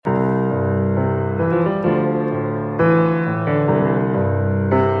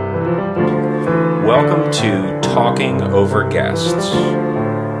to Talking Over Guests.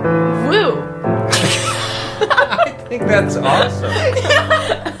 Woo! I think that's awesome.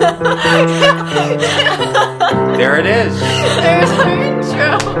 There it is. There's our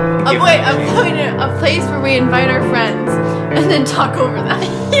intro. A place where we invite our friends and then talk over them.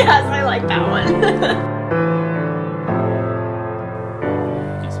 Yes, I like that one.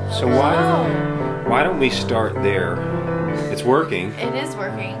 So why don't we start there? It's working. It is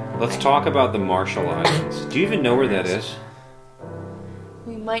working. Let's talk about the Marshall Islands. Do you even know where that is?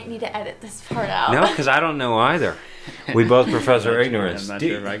 We might need to edit this part out. No, because I don't know either. We both profess our ignorance. I'm not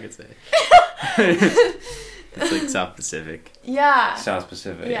sure if I could say. It's like South Pacific. Yeah. South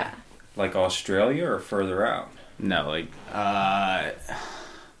Pacific. Yeah. Like Australia or further out? No, like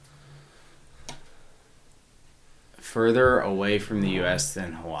further away from the U.S.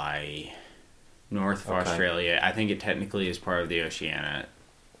 than Hawaii, north of Australia. I think it technically is part of the Oceania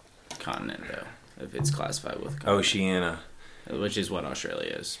continent, though, if it's classified with Oceania, which is what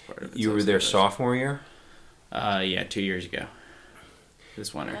Australia is. Part of you were there sophomore year? Yeah, 2 years ago.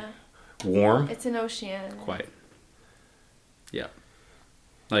 This winter. Yeah. Warm? It's an ocean. Quite. Yeah.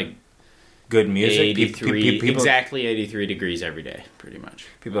 Like good music? 83, people, exactly 83 degrees every day, pretty much.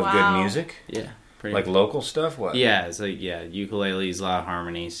 People have good music? Yeah. Like local stuff? What? Yeah, it's like, ukuleles, a lot of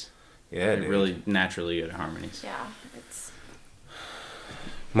harmonies. Yeah, really naturally good harmonies. Yeah, it's...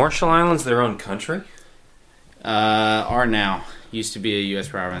 Marshall Islands, their own country? Are now. Used to be a U.S.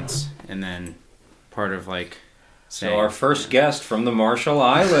 province, and then part of, like... So our first guest from the Marshall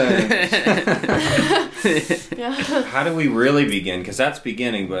Islands. Yeah. How do we really begin? Because that's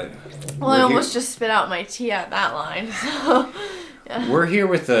beginning, but... Well, I almost just spit out my tea at that line, so... Yeah. We're here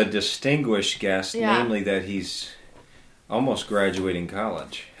with a distinguished guest, namely that he's almost graduating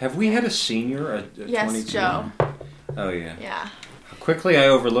college. Have we had a senior at 22? Yes, Joe. Oh, yeah. Yeah. Quickly, I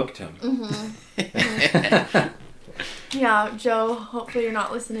overlooked him. Mm-hmm. Yeah, Joe, hopefully you're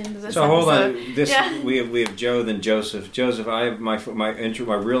not listening to this So episode. hold on. We have Joe, then Joseph. Joseph, I have my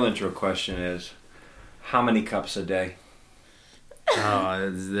real intro question is, how many cups a day? Oh,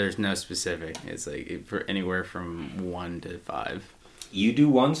 there's no specific. It's like for anywhere from 1 to 5. You do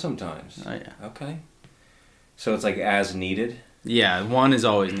one sometimes. Oh, yeah. Okay. So it's like as needed? Yeah, 1 is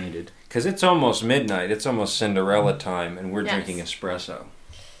always needed. Because it's almost midnight. It's almost Cinderella time, and we're drinking espresso.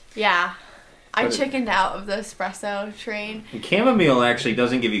 Yeah. I chickened out of the espresso train. And chamomile actually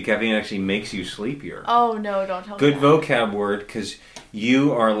doesn't give you caffeine. It actually makes you sleepier. Oh, no, don't tell me Good that. vocab word, because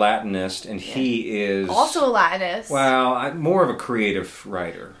you are Latinist, and he is... Also a Latinist. Well, more of a creative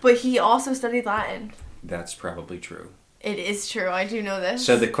writer. But he also studied Latin. That's probably true. It is true. I do know this.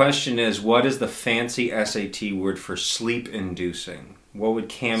 So the question is, what is the fancy SAT word for sleep-inducing? What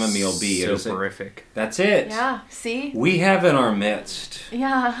would chamomile be? Soporific. That's it. Yeah, see? We have in our midst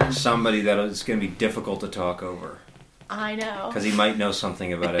somebody that is going to be difficult to talk over. I know. Because he might know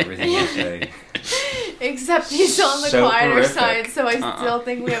something about everything you say. Except he's on the quieter side, so I still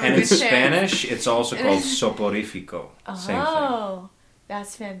think we have a good chance. And in Spanish, it's also called soporifico. Same thing. Oh,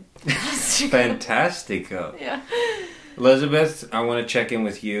 that's fantastic. Fantastico. Yeah. Elizabeth, I want to check in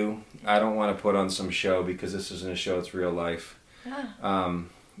with you. I don't want to put on some show because this isn't a show, it's real life. Yeah.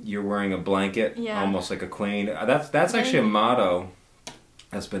 You're wearing a blanket, almost like a queen. That's actually a motto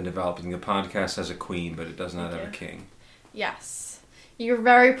that's been developing. The podcast has a queen, but it does not have a king. Yes. You're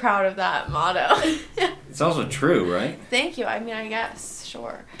very proud of that motto. It's also true, right? Thank you. I mean, I guess,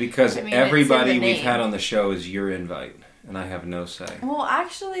 sure. Because everybody we've had on the show is your invite, and I have no say. Well,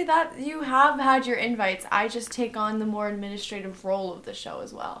 actually, that you have had your invites. I just take on the more administrative role of the show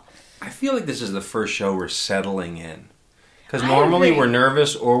as well. I feel like this is the first show we're settling in. Because normally we're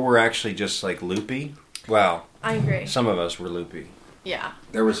nervous or we're actually just like loopy. Well, I agree. Some of us were loopy. Yeah.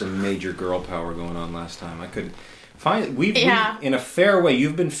 There was some major girl power going on last time. I could find we in a fair way.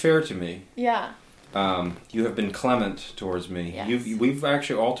 You've been fair to me. Yeah. You have been clement towards me. Yes. We've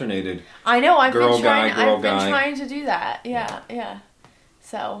actually alternated. I know. I've girl been trying. guy, girl I've been guy. trying to do that. Yeah.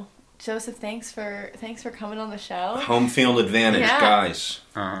 So, Joseph, thanks for coming on the show. Home field advantage, guys.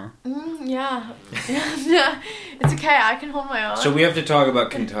 Yeah. It's okay. I can hold my own. So we have to talk about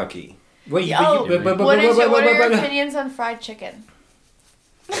Kentucky. Wait, what are your opinions on fried chicken?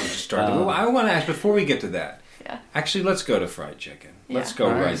 I want to ask before we get to that. Yeah. Actually, let's go to fried chicken. Let's go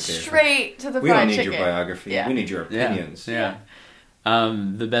right there. Straight to the fried chicken. We don't need your biography. Yeah. We need your opinions. Yeah.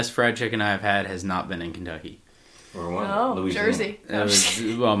 The best fried chicken I've had has not been in Kentucky. Or what? No, Louisiana. Jersey.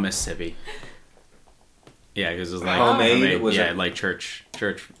 It was, Mississippi. Yeah, because it was like homemade. Was it? Like church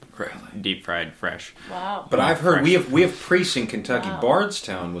deep fried fresh. Wow. But I've heard we have priests in Kentucky.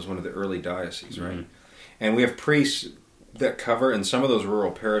 Bardstown was one of the early dioceses, right? Mm-hmm. And we have priests that cover, and some of those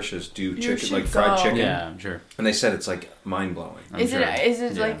rural parishes do chicken, like fried chicken. Yeah, I'm sure. And they said it's like mind blowing. Is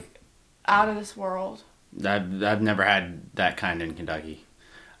it like out of this world? I've never had that kind in Kentucky.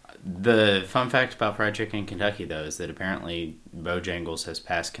 The fun fact about fried chicken in Kentucky, though, is that apparently Bojangles has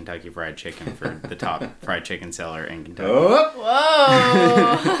passed Kentucky Fried Chicken for the top fried chicken seller in Kentucky. Oh.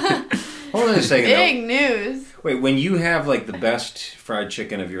 Whoa! Hold on a second. Big news. Wait, when you have like the best fried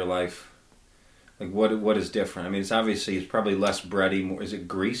chicken of your life, like what is different? I mean, it's probably less bready. More, is it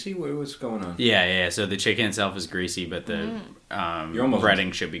greasy? What's going on? Yeah. So the chicken itself is greasy, but the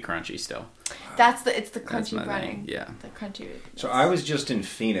breading should be crunchy still. It's the crunchy breading. Yeah. The crunchy. So I was just in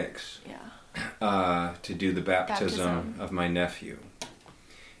Phoenix. Yeah. To do the baptism of my nephew,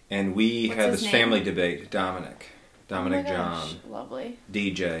 and we had this family debate. Dominic John, lovely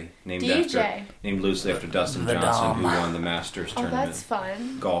DJ, named loosely after Dustin Johnson, who won the Masters tournament. Oh, that's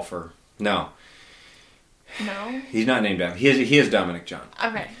fun. Golfer. No, he's not named after. He is Dominic John.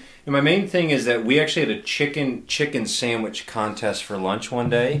 Okay. And my main thing is that we actually had a chicken sandwich contest for lunch one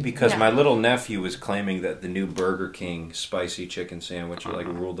day because my little nephew was claiming that the new Burger King spicy chicken sandwich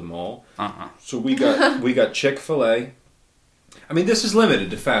ruled them all. So we got Chick-fil-A. I mean, this is limited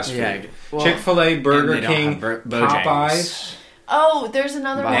to fast food. Yeah, well, Chick-fil-A, Burger King, Popeyes. Oh, there's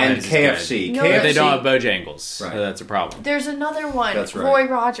another one. And KFC. No, KFC. They don't have Bojangles. Right. So that's a problem. There's another one. That's right. Roy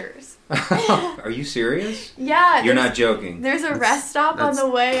Rogers. Are you serious? Yeah. You're not joking. There's a rest stop on the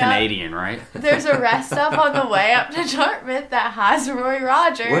way Canadian, right? There's a rest stop on the way up to Dartmouth that has Roy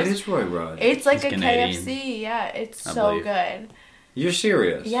Rogers. What is Roy Rogers? It's like He's a Canadian. KFC. Yeah, it's so good. You're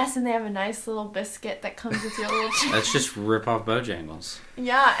serious? Yes, and they have a nice little biscuit that comes with your little chicken. Let's just rip off Bojangles.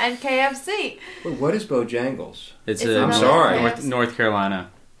 Yeah, and KFC. Wait, what is Bojangles? It's I'm sorry. North Carolina.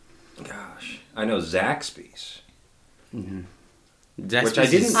 Gosh, I know Zaxby's. Mm-hmm. Which I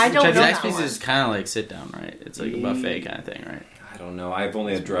didn't. I don't know. Zaxby's is kind of like sit down, right? It's like a buffet kind of thing, right? I don't know. I've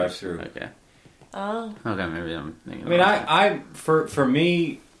only had drive-through. Okay. Oh. Okay, maybe I'm thinking. I mean, for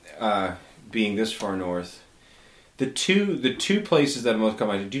me, being this far north. The two places that most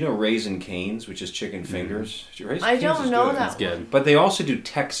come out. Do you know Raisin Cane's, which is chicken fingers? Mm-hmm. I don't know that. It's good. But they also do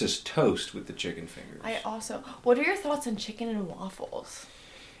Texas toast with the chicken fingers. What are your thoughts on chicken and waffles?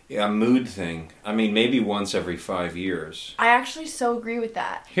 Yeah, a mood thing. I mean, maybe once every 5 years. I actually so agree with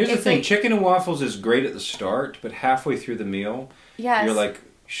that. Here's the thing: chicken and waffles is great at the start, but halfway through the meal, you're like,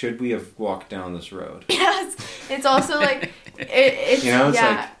 should we have walked down this road? Yes. It's also like it's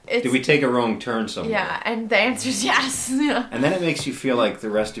did we take a wrong turn somewhere? Yeah, and the answer is yes. Yeah. And then it makes you feel like the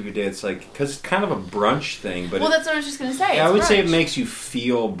rest of your day, it's like, because it's kind of a brunch thing. But that's what I was just going to say. Yeah, I would say it makes you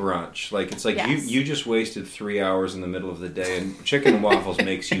feel brunch. Like, it's like yes. you just wasted 3 hours in the middle of the day, and chicken and waffles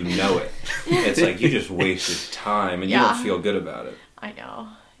makes you know it. It's like you just wasted time, and you don't feel good about it. I know,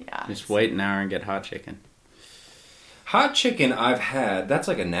 yeah. Just wait an hour and get hot chicken. Hot chicken I've had, that's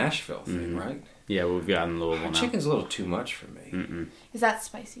like a Nashville thing, right? Yeah, we've gotten Louisville now. Hot chicken's a little too much for me. Mm-mm. Is that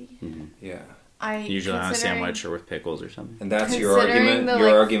spicy? Mm-hmm. Yeah. Usually on a sandwich or with pickles or something. And that's your argument?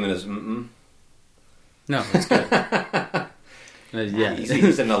 Your argument is mm-mm? No, it's good. Yeah.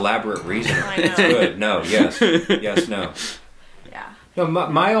 It's an elaborate reason. I know. It's good. No, yes. Yes, no. Yeah. No,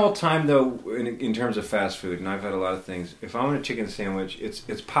 my all-time, though, in terms of fast food, and I've had a lot of things, if I want a chicken sandwich, it's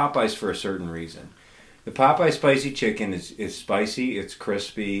Popeyes for a certain reason. The Popeye spicy chicken is spicy, it's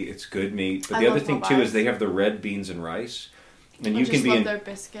crispy, it's good meat. But the other thing, too, is they have the red beans and rice. And you can be their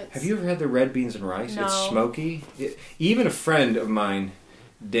biscuits. Have you ever had the red beans and rice? No. It's smoky. Even a friend of mine,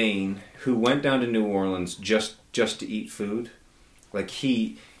 Dane, who went down to New Orleans just to eat food, like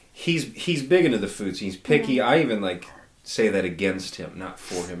he's big into the foods. He's picky. Mm-hmm. I even say that against him, not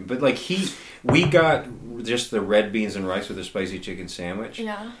for him. But we got just the red beans and rice with a spicy chicken sandwich.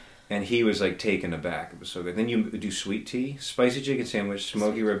 Yeah. And he was taken aback. It was so good. Then you do sweet tea, spicy chicken sandwich,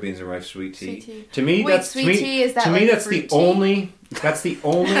 smoky red beans and rice, sweet tea. Sweet tea. To me, that's sweet tea. Is that to me that's fruit the only. That's the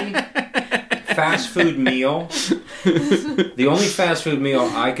only fast food meal. The only fast food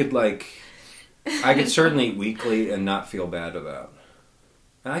meal I could certainly eat weekly and not feel bad about.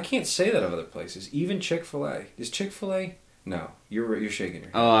 And I can't say that of other places. Even Chick-fil-A. Is Chick-fil-A? No, you're shaking your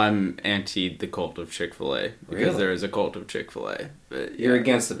head. Oh, I'm anti the cult of Chick-fil-A because really? there is a cult of Chick-fil-A. But you're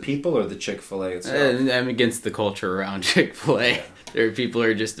against the people or the Chick-fil-A itself? I'm against the culture around Chick-fil-A. Yeah. There are people who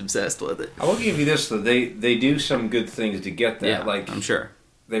are just obsessed with it. I will give you this though. They do some good things to get that. Yeah, I'm sure.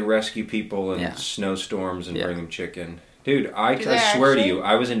 They rescue people in snowstorms and bring them chicken. Dude, I actually? swear to you,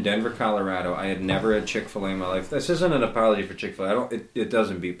 I was in Denver, Colorado. I had never had Chick-fil-A in my life. This isn't an apology for Chick-fil-A. It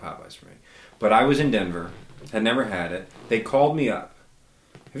doesn't beat Popeyes for me. But I was in Denver. Had never had it. They called me up.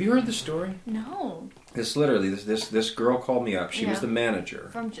 Have you heard the story? No. This girl called me up. She was the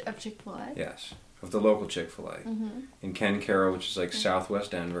manager of Chick-fil-A. Yes, of the local Chick-fil-A in Ken Carroll, which is like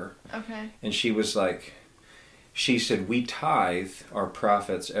southwest Denver. Okay. And she said, we tithe our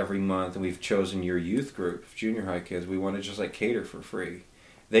profits every month, and we've chosen your youth group, junior high kids. We want to just like cater for free.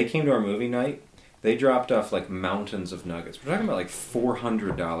 They came to our movie night. They dropped off like mountains of nuggets. We're talking about like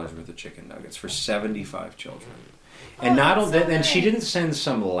 $400 worth of chicken nuggets for 75 children. And and she didn't send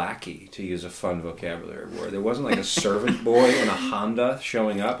some lackey, to use a fun vocabulary word. There wasn't like a servant boy in a Honda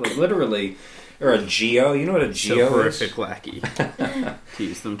showing up, like literally, or a Geo. You know what a Geo is? Horrific lackey. To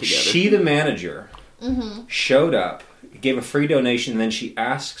use them together. She, the manager, showed up, gave a free donation, and then she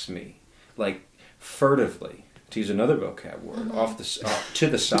asks me, like furtively, to use another vocab word, to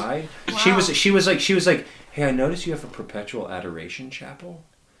the side. Wow. She was like, hey, I noticed you have a perpetual adoration chapel.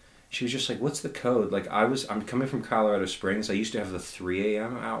 She was just like, what's the code? Like, I'm coming from Colorado Springs. I used to have the 3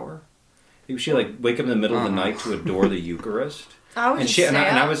 a.m. hour. She like wake up in the middle of the night to adore the Eucharist. And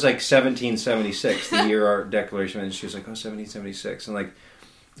I was like 1776, the year our declaration, and she was like, 1776. And like,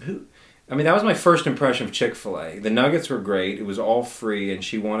 who? I mean, that was my first impression of Chick-fil-A. The nuggets were great. It was all free, and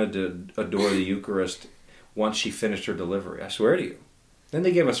she wanted to adore the Eucharist once she finished her delivery. I swear to you. Then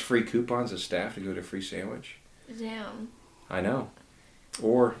they gave us free coupons as staff to go to a free sandwich. Damn. I know.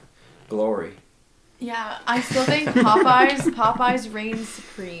 Or Glory. Yeah, I still think Popeyes reigns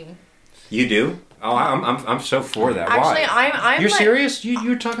supreme. You do? Oh, I'm so for that. Actually, why? I'm You're like, serious? You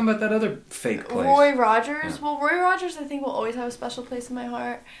were talking about that other fake place. Roy Rogers. Yeah. Well, Roy Rogers, I think, will always have a special place in my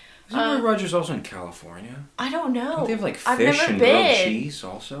heart. Isn't Roy Rogers also in California? I don't know. Don't they have like I've fish never and been. grilled cheese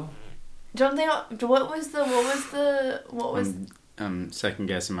also? Don't they? What was? Second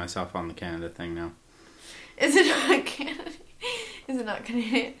guessing myself on the Canada thing now. Is it not Canada? Is it not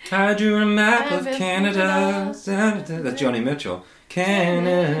Canadian? I drew a map of Canada. That's Joni Mitchell.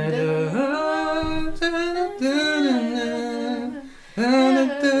 Canada.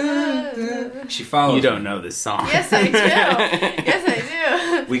 She follows. You don't know this song. Yes, I do. Yes,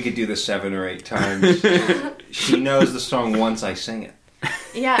 I do. We could do this 7 or 8 times. She knows the song once I sing it.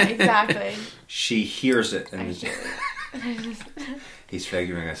 Yeah, exactly. She hears it and he's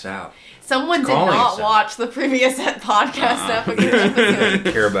figuring us out. Someone did not watch the previous podcast episode. He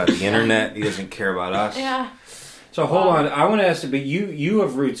doesn't care about the internet. He doesn't care about us. Yeah. So hold on. I want to ask you, but you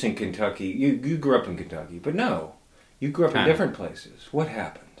have roots in Kentucky. You grew up in Kentucky, but no, you grew up in different places. What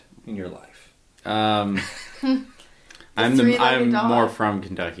happened in your life? I'm more from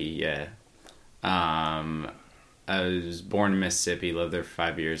Kentucky. Yeah. I was born in Mississippi, lived there for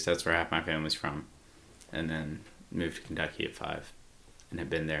 5 years. That's where half my family's from, and then moved to Kentucky at 5, and have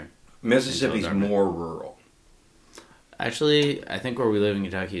been there. Mississippi's more rural. Actually, I think where we live in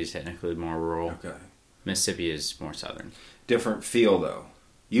Kentucky is technically more rural. Okay. Mississippi is more southern. Different feel, though.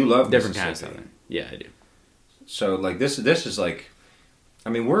 You love different Mississippi. kind of southern. Yeah, I do. So, like, this is like, I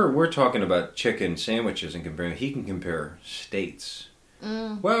mean, we're talking about chicken sandwiches and comparing. He can compare states.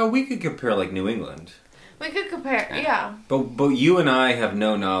 Well, we could compare like New England. We could compare, yeah. But you and I have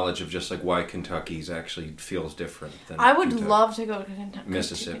no knowledge of just like why Kentucky's actually feels different than I would love to go to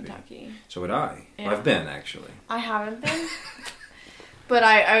Mississippi. Kentucky. So would I. Yeah. I've been, actually. I haven't been. But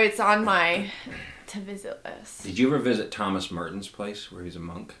I it's on my to visit list. Did you ever visit Thomas Merton's place where he's a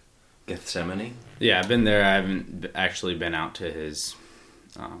monk? Gethsemane? Yeah, I've been there. I haven't actually been out to his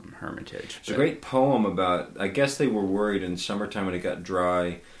hermitage. It's a great poem about, I guess they were worried in summertime when it got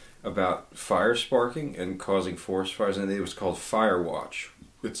dry about fire sparking and causing forest fires, and it was called Fire Watch.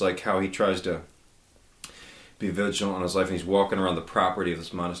 It's like how he tries to be vigilant on his life, and he's walking around the property of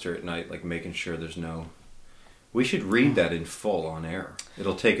this monastery at night, like making sure there's no... We should read that in full on air.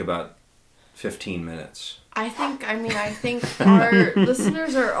 It'll take about 15 minutes. I think our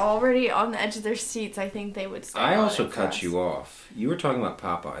listeners are already on the edge of their seats. I think they would start. I also cut you off. You were talking about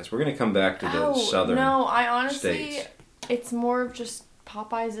Popeyes. We're going to come back to the southern No, I honestly... states. It's more of just...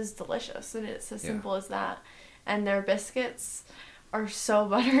 Popeyes is delicious, and it's as simple as that. And their biscuits are so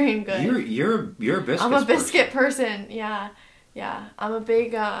buttery and good. You're a biscuit. I'm a biscuit person. Yeah. I'm a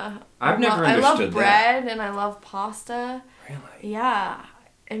big. I've never understood I love that. bread and I love pasta. Really? Yeah.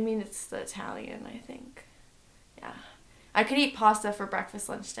 I mean, it's the Italian, I think. Yeah. I could eat pasta for breakfast,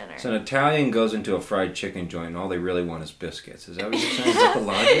 lunch, dinner. So an Italian goes into a fried chicken joint and all they really want is biscuits. Is that what you're saying? Is that the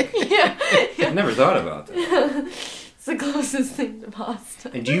logic? Yeah. I've never thought about that. It's the closest thing to pasta.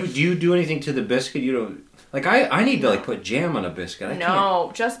 And do you do anything to the biscuit? You don't... Like, I need to, like, put jam on a biscuit. I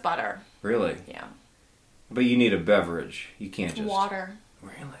can't. Just butter. Really? Yeah. But you need a beverage. You can't just... Water.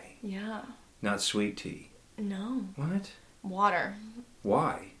 Really? Yeah. Not sweet tea? No. What? Water.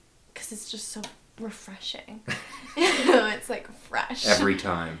 Why? Because it's just so refreshing. It's like fresh. Every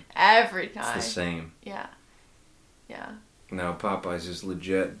time. Every time. It's the same. Yeah. Yeah. No, Popeyes is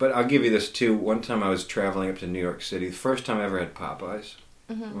legit. But I'll give you this too. One time I was traveling up to New York City. The first time I ever had Popeyes.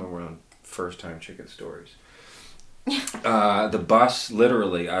 When we're on first time chicken stories. The bus,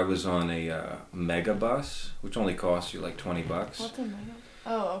 literally, I was on a mega bus, which only costs you like $20. What's a mega?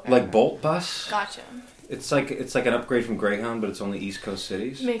 Oh, okay. Like Bolt bus. Gotcha. It's like an upgrade from Greyhound, but it's only East Coast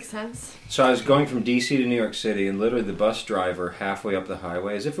cities. Makes sense. So I was going from DC to New York City, and literally the bus driver halfway up the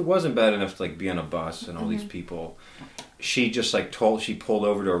highway, as if it wasn't bad enough to like be on a bus and all these people, she just like she pulled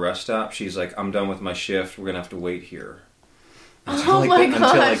over to a rest stop. She's like, "I'm done with my shift. We're gonna have to wait here." Until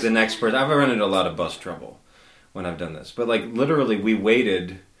like the next person. I've run into a lot of bus trouble when I've done this, but like literally we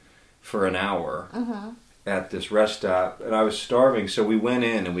waited for an hour at this rest stop, and I was starving, so we went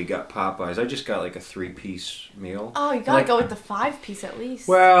in and we got Popeyes. I just got like a 3-piece meal. Oh, you gotta go with the 5-piece at least.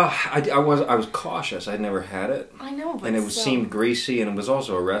 Well, I was cautious. I'd never had it. I know, but and it seemed greasy, and it was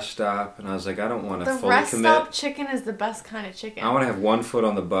also a rest stop, and I was like, I don't want to fully commit. The rest stop chicken is the best kind of chicken. I want to have one foot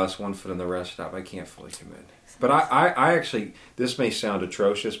on the bus, one foot on the rest stop. I can't fully commit. But I actually, this may sound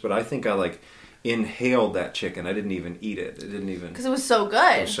atrocious, but I think I like inhaled that chicken. I didn't even eat it. It didn't even... Because it was so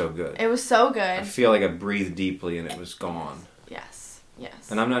good. It was so good. It was so good. I feel like I breathed deeply and it was gone. Yes.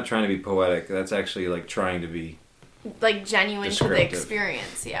 And I'm not trying to be poetic. That's actually like trying to be... Like genuine to the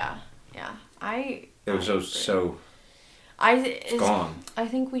experience. Yeah. It was so gone. I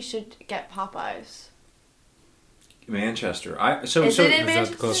think we should get Popeyes. Manchester. Is it in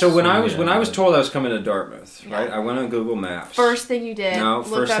Manchester? So when I was told I was coming to Dartmouth, right? I went on Google Maps. First thing you did. No,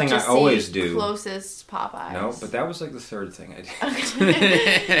 first thing I always do. Closest Popeyes. No, but that was like the third thing I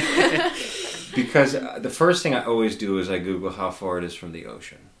did. Because the first thing I always do is I Google how far it is from the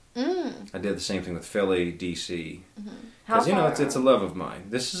ocean. I did the same thing with Philly, DC. Because it's a love of mine.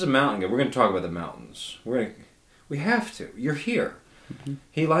 This is a mountain. We're going to talk about the mountains. We have to. You're here.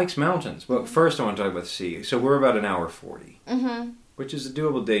 He likes mountains. But first I want to talk about the sea. So we're about an hour 40. Which is a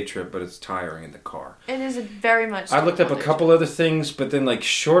doable day trip, but it's tiring in the car. It is very much. I looked up a couple other things, but then like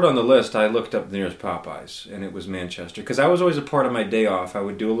short on the list, I looked up the nearest Popeyes, and it was Manchester. Because I was always a part of my day off. I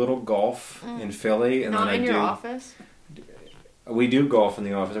would do a little golf in Philly. And Not then in your office? We do golf in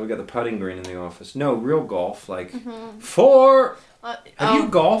the office. We got the putting green in the office. No, real golf. Like, have you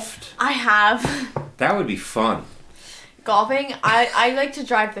golfed? I have. That would be fun. Golfing, I like to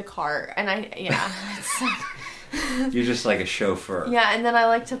drive the cart, and You're just like a chauffeur. Yeah, and then I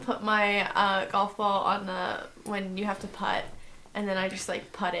like to put my golf ball on when you have to putt, and then I just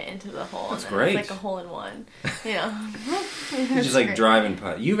like putt it into the hole. That's and great. It's like a hole in one. You just like drive and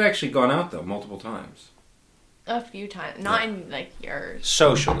putt. You've actually gone out though multiple times. A few times, not in like years.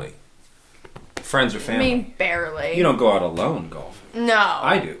 Socially, friends or family. I mean, barely. You don't go out alone golfing. No,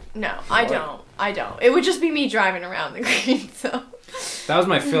 I do. No, I don't. It would just be me driving around the green. So that was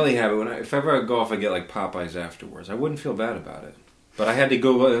my Philly habit. If ever I golf, I get like Popeyes afterwards. I wouldn't feel bad about it. But I had to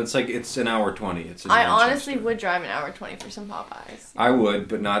Google. It's an hour 20. It's. I honestly would drive an hour 20 for some Popeyes. I would,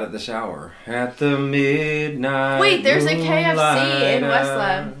 but not at this hour. At the midnight. Wait, there's a KFC in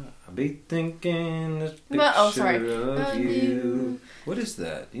Westland. I'll be thinking this picture of you. What is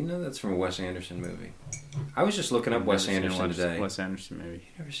that? You know that's from a Wes Anderson movie. I was just looking up Wes Anderson today. Wes Anderson movie.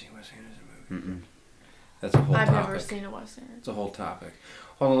 You never seen Wes Anderson movie? Mm-mm. That's a whole topic. I've never seen a Wes Anderson. It's a whole topic.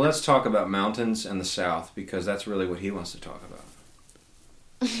 Hold on, let's talk about mountains and the South because that's really what he wants to talk about.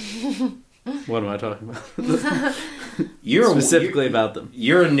 What am I talking about? Specifically about them.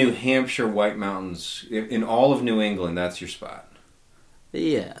 You're in New Hampshire, White Mountains. In all of New England, that's your spot.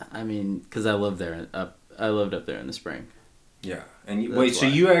 Yeah, I mean, because I lived there. I lived up there in the spring. Yeah, and so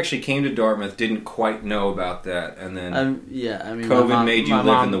you actually came to Dartmouth, didn't quite know about that, and then COVID made you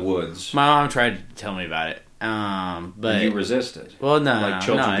live in the woods. My mom tried to tell me about it, but and you resisted. Well, no, like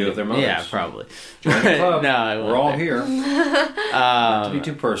children do with their mothers. Yeah, probably. Join the club. No, we're all here. Not to be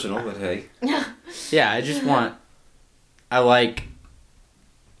too personal, but hey. Yeah, I like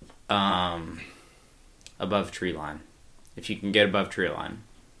above tree line. If you can get above tree line,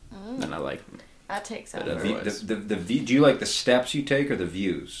 then I like them. That takes out. Do you like the steps you take or the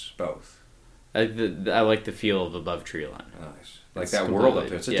views? Both. I like the feel of above tree line. Nice. Like that world up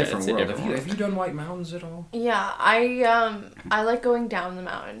there. It's a different world. Have you done White Mountains at all? Yeah, I like going down the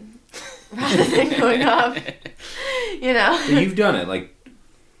mountain rather than going up. You know. But you've done it, like.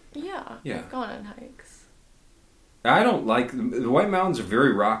 Yeah. I've gone on hikes. I don't like the White Mountains are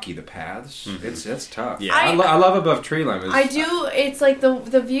very rocky. The paths, it's tough. Yeah, I love above tree line. I do. It's like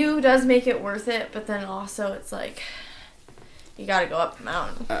the view does make it worth it, but then also it's like you got to go up the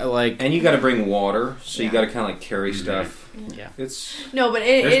mountain. And you got to bring water, so you got to kind of like carry stuff. Yeah, it's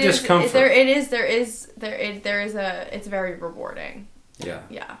there's discomfort. It's very rewarding. Yeah.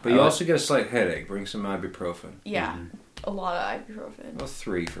 Yeah. But you also get a slight headache. Bring some ibuprofen. Yeah. a lot of ibuprofen. Well,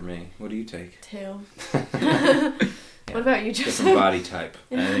 3 for me. What do you take? 2. Yeah. What about you, Joseph? Different body type.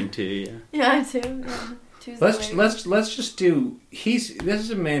 I think 2, yeah. Yeah, 2. Yeah. Let's just do. This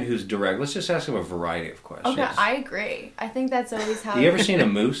is a man who's direct. Let's just ask him a variety of questions. Okay, I agree. I think that's always how. You ever seen a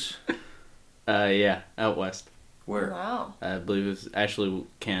moose? Yeah, out west. Where? Wow. I believe it's actually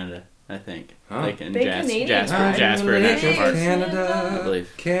Canada. I think, Huh? like in Big Canadian, Jasper right? National Park. Canada, I believe.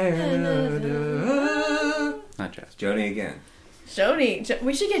 Canada. Not Jasper. Joni again. Joni.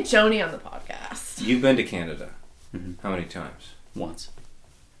 We should get Joni on the podcast. You've been to Canada. Mm-hmm. How many times? Once.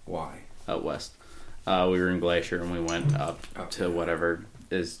 Why? Out west. We were in Glacier and we went up to whatever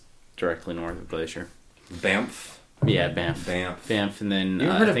is directly north of Glacier. Banff. Yeah, Banff. Banff. And then You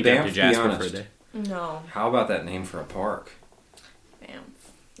ever heard I of think Banff? up to Be Jasper for a honest. day. No. How about that name for a park? Bam.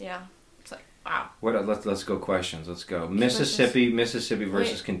 Yeah. It's like, wow. What? Let's go questions. Let's go. Mississippi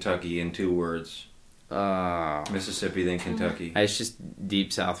versus Kentucky in 2 words. Mississippi, then Kentucky. It's just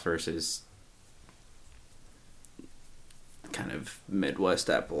Deep South versus kind of Midwest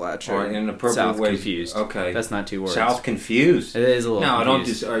Appalachia. Or in an appropriate South way. confused. Okay. That's not 2 words. South confused. It is a little No,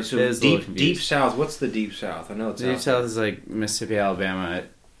 confused. don't do. All right, so It is a little confused. deep South. What's the Deep South? I know it's Deep out South is like Mississippi, Alabama,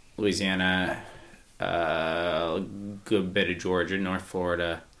 Louisiana, a good bit of Georgia, North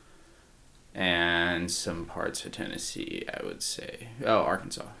Florida, and some parts of Tennessee, I would say. Oh,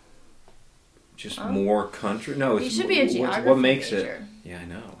 Arkansas. Just more country. No, You it's should be a geography what makes major. it. Yeah, I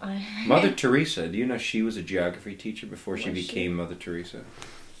know. Mother Teresa. Do you know she was a geography teacher before she Was she? became Mother Teresa?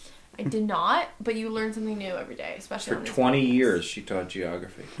 I did not, but you learn something new every day, especially For on these 20 podcasts. years, she taught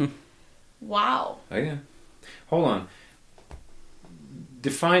geography. Wow. Oh yeah. Hold on.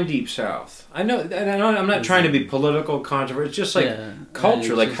 Define Deep South. I know. I'm not trying to be political, controversial. It's just like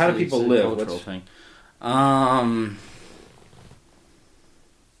culture. Like, how do people live? Cultural thing. I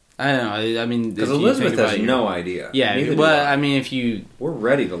don't know. I mean, Because if you Elizabeth think about has no idea. Yeah, Neither do well, I. I mean, if you We're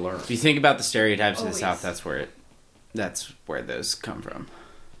ready to learn. think about the stereotypes of the Always. South, that's where those come from.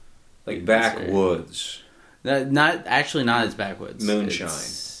 Like backwoods. Not as backwoods. Moonshine.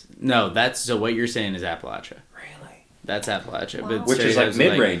 No, that's so. What you're saying is Appalachia. Really? That's Appalachia, Wow. but Which is like stereotypes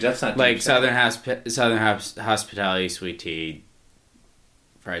mid-range. That's not like Deep South. Southern hospitality, sweet tea,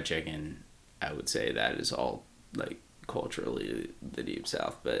 fried chicken. I would say that is all like culturally the Deep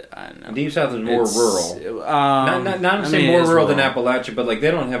South, but I don't know. Deep South is more rural. Not saying more it is rural than Appalachia, but like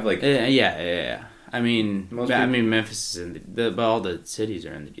they don't have like. Yeah. I mean, Most Memphis is in but all the cities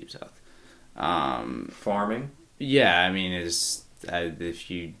are in the Deep South. Farming. Yeah, I mean, if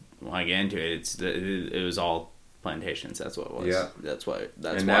you want to get into it, it was all plantations. That's what it was. Yeah. That's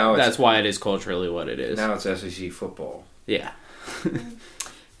why it is culturally what it is. Now it's SEC football. Yeah.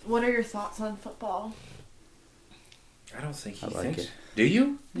 What are your thoughts on football? I don't think he like thinks. it. Do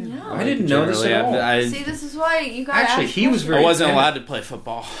you? No. I didn't know this at all. See, this is why you got. Actually, he was very. I wasn't allowed to play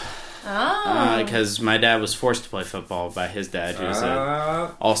football Oh. because my dad was forced to play football by his dad, who was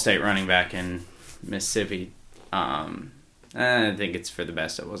an all-state running back in Mississippi. I think it's for the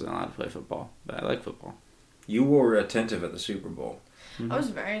best I wasn't allowed to play football, but I like football. You were attentive at the Super Bowl. I was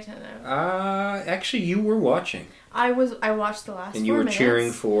very attentive. Actually, you were watching, I watched the last. and you 4 were minutes.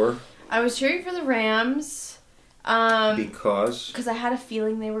 cheering for I was cheering for the Rams. because I had a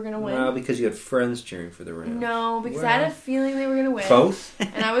feeling they were gonna win. no, because you had friends cheering for the Rams. No, because Well, I had a feeling they were gonna win. Both?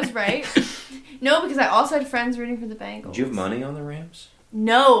 And I was right. No, because I also had friends rooting for the Bengals. Did you have money on the Rams?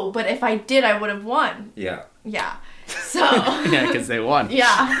 No, but if I did, I would have won. Yeah. Yeah. So. Yeah, because they won.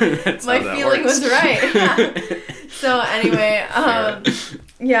 Yeah. That's My how that feeling works. was right. Yeah. So anyway,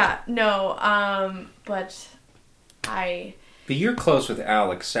 yeah, no, but I. But you're close with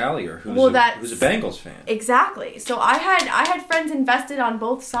Alex Salyer, who's a Bengals fan. Exactly. So I had friends invested on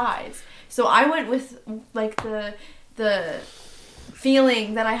both sides. So I went with like the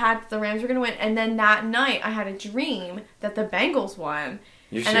feeling that I had the Rams were going to win, and then that night I had a dream that the Bengals won.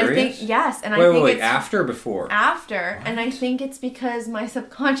 You're and serious? I think yes, and wait, I think wait, it's after or before? after, What? and I think it's because my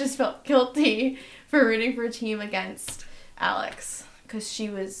subconscious felt guilty for rooting for a team against Alex because she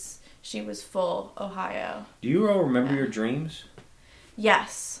was full Ohio. Do you all remember your dreams?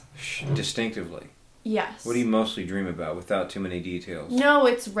 Yes. Distinctively. Yes. What do you mostly dream about without too many details? No,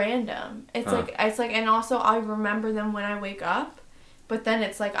 it's random. It's Huh. like, and also I remember them when I wake up, but then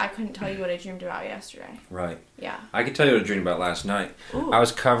it's like I couldn't tell you what I dreamed about yesterday. Right. Yeah. I could tell you what I dreamed about last night. Ooh. I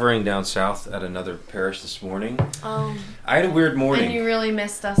was covering down south at another parish this morning. I had a weird morning. And you really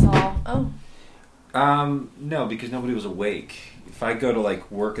missed us all. Oh. No, because nobody was awake. If I go to like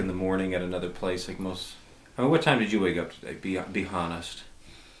work in the morning at another place, like most. I mean, what time did you wake up today? Be honest.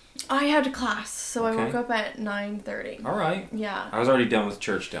 I had a class, so Okay. I woke up at 9:30. All right. Yeah. I was already done with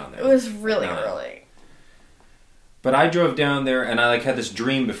church down there. It was really No. early. But I drove down there, and I like had this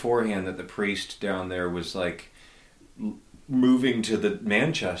dream beforehand that the priest down there was like moving to the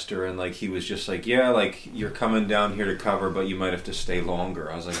Manchester, and like he was just like, yeah, like you're coming down here to cover, but you might have to stay longer.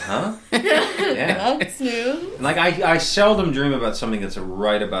 I was like, huh? Yeah. That's new. And like I seldom dream about something that's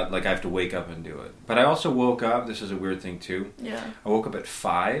right about like I have to wake up and do it. But I also woke up. This is a weird thing too. Yeah. I woke up at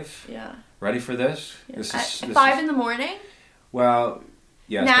 5. Yeah. Ready for this? Yeah. This At is 5 in the morning. Well,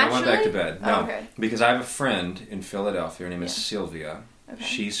 yes. But I went back to Naturally? bed. No, Oh, okay. because I have a friend in Philadelphia. Her name is Yeah. Sylvia. Okay.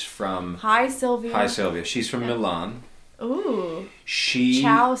 She's from. Hi, Sylvia. Hi, Sylvia. She's from Yeah. Milan. Ooh. She.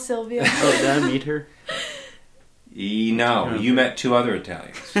 Ciao, Sylvia. Oh, did I meet her? No, you met 2 other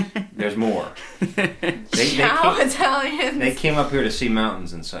Italians. There's more. Ciao, Italians. They came up here to see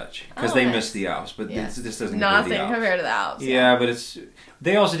mountains and such because they nice. missed the Alps, but Yeah. this doesn't Nothing compare to the Alps. compared to the Alps. Yeah, but it's.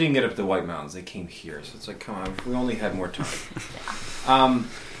 They also didn't get up to the White Mountains. They came here, so it's like, come on, we only had more time.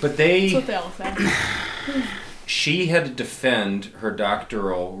 But That's what they all say. she had to defend her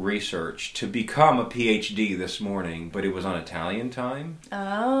doctoral research to become a PhD this morning, but it was on Italian time.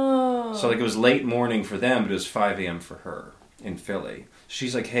 Oh. So like it was late morning for them, but it was 5 a.m. for her in Philly.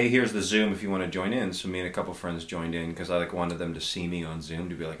 She's like, hey, here's the Zoom if you want to join in. So me and a couple friends joined in because I like wanted them to see me on Zoom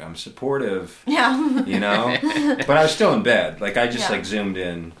to be like, I'm supportive. Yeah. You know? But I was still in bed. Like I just Yeah. like zoomed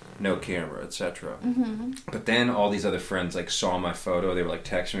in, no camera, etc. Mm-hmm. But then all these other friends like saw my photo. They were like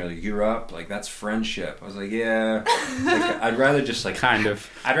texting me like, you're up? Like that's friendship. I was like, yeah. Like, I'd rather just like Kind of.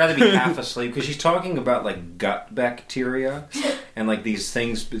 I'd rather be half asleep because she's talking about like gut bacteria and like these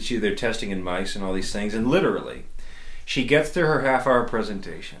things that they're testing in mice and all these things, and literally she gets through her half-hour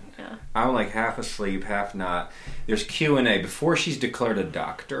presentation. Yeah. I'm like half asleep, half not. There's Q&A before she's declared a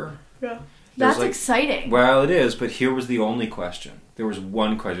doctor. Yeah. There's That's like, exciting. Well, it is, but here was the only question. There was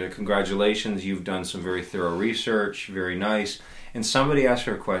one question. Congratulations, you've done some very thorough research, very nice. And somebody asked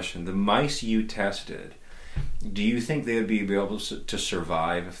her a question. The mice you tested, do you think they would be able to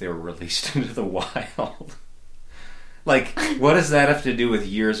survive if they were released into the wild? Like, what does that have to do with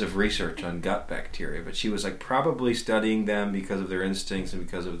years of research on gut bacteria? But she was like, probably studying them because of their instincts and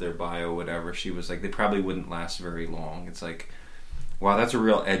because of their bio, whatever. She was like, they probably wouldn't last very long. It's like, wow, that's a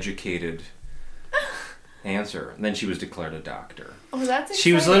real educated answer. And then she was declared a doctor. Oh, that's exciting.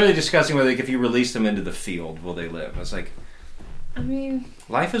 She was literally discussing whether like, if you release them into the field, will they live? I was like, I mean,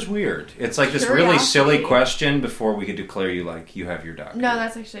 life is weird. It's like this Curiosity. really silly question before we could declare you like, you have your doctor. no,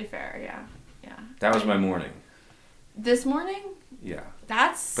 that's actually fair. Yeah. Yeah. That was my morning. This morning? Yeah.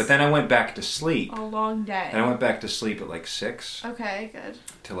 That's But then I went back to sleep. a long day. And I went back to sleep at like 6 Okay, good.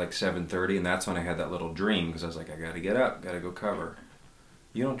 till like 7:30, and that's when I had that little dream because I was like, I gotta get up, gotta go cover.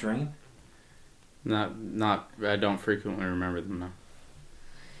 You don't dream? Not. I don't frequently remember them, no.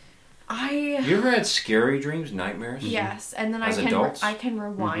 You ever had scary dreams, nightmares? Yes, and then As I can adults? I can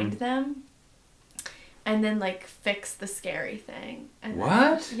rewind them, and then like fix the scary thing. And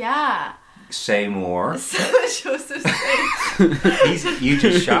What? Then, yeah. Say more. So Joseph says. You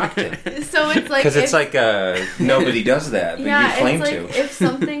just shocked him. So it's like Because it's like nobody does that, but yeah, you claim it's to. like if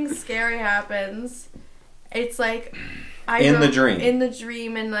something scary happens, it's like In the dream. in the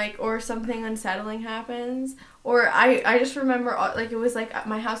dream, and like or something unsettling happens, or I just remember like it was like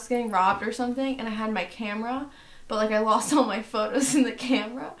my house was getting robbed or something, and I had my camera, but like I lost all my photos in the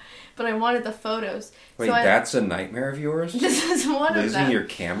camera, but I wanted the photos. Wait, so that's a nightmare of yours? This is one of them. Losing your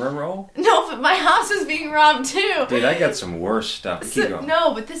camera roll? No, but my house was being robbed too. Dude, I got some worse stuff. Keep going.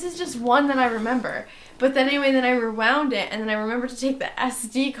 No, but this is just one that I remember. But then anyway, then I rewound it, and then I remembered to take the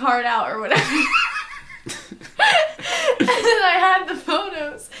SD card out or whatever. And then I had the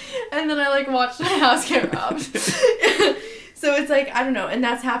photos, and then I like watched my house get robbed. So it's like, I don't know, and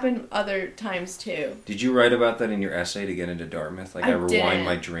that's happened other times too. Did you write about that in your essay to get into Dartmouth? Like I rewind didn't.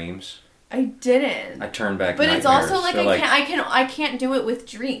 my dreams? I didn't. I turn back But nightmares. it's also like So, I can't do it with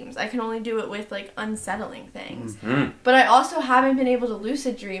dreams. I can only do it with like unsettling things. Mhm. But I also haven't been able to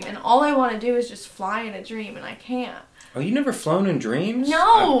lucid dream, and all I want to do is just fly in a dream, and I can't. Oh, you never flown in dreams?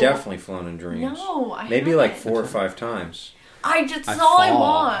 No. I've definitely flown in dreams. No, I Maybe like haven't. 4 or 5 times. That's I all I fall.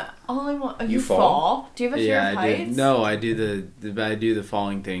 want. All I want. Oh, You you fall? fall? Do you have a fear of I do. heights? No, I do I do the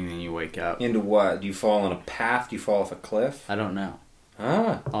falling thing, and you wake up. Into what? Do you fall on a path? Do you fall off a cliff? I don't know.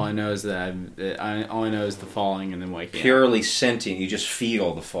 Ah. All I know is that all I know is the falling and then waking up. Purely sentient. You just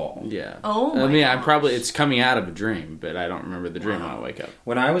feel the fall. Yeah. Oh my I mean, gosh. it's coming out of a dream, but I don't remember the dream when I wake up.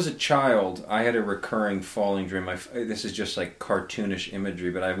 When I was a child, I had a recurring falling dream. This is just like cartoonish imagery,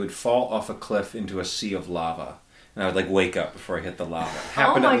 but I would fall off a cliff into a sea of lava. And I would like wake up before I hit the lava. It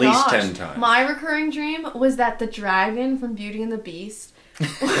happened Oh my at least gosh. 10 times. My recurring dream was that the dragon from Beauty and the Beast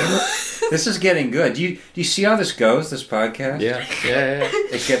This is getting good. Do you see how this goes, this podcast? Yeah.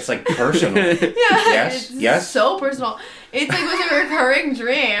 It gets like personal. Yes. So personal. It's like it was a recurring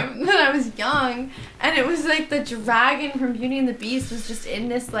dream when I was young, and it was like the dragon from Beauty and the Beast was just in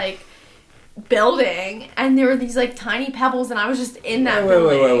this like building, and there were these like tiny pebbles, and I was just in that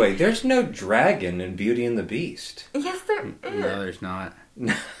building. Wait. There's no dragon in Beauty and the Beast. Yes, there is. No, there's not.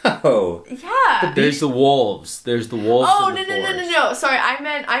 No. Yeah. There's the wolves. There's the wolves. Oh, no. Sorry,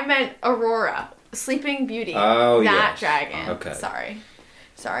 I meant Aurora, Sleeping Beauty. Oh, that yes. dragon. Okay.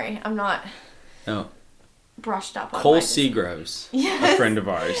 Sorry, I'm not brushed up on Cole my Seagroves, yes. a friend of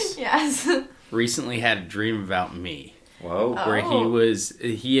ours, yes, recently had a dream about me. Whoa. Where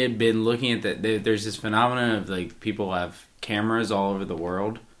he had been looking at there's this phenomenon of like people have cameras all over the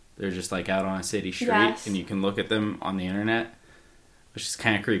world. They're just like out on a city street, and you can look at them on the internet, which is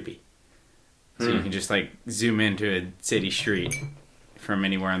kind of creepy. So you can just like zoom into a city street from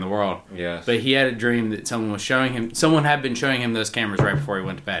anywhere in the world. Yes. But he had a dream that someone had been showing him those cameras right before he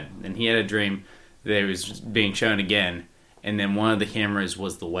went to bed. And he had a dream that it was being shown again. And then one of the cameras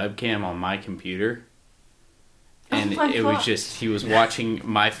was the webcam on my computer. And it was just, he was watching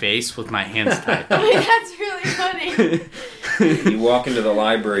my face with my hands tied. I mean, that's really funny. You walk into the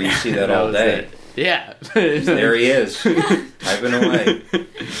library, you see that all day. Yeah. There he is, typing away.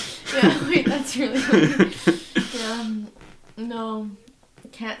 Yeah, wait, that's really funny. Yeah, no,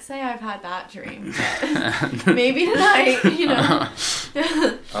 can't say I've had that dream. But maybe tonight,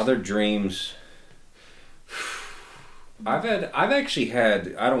 Other dreams. I've actually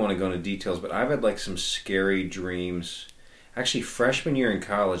had, I don't want to go into details, but I've had like some scary dreams. Actually, freshman year in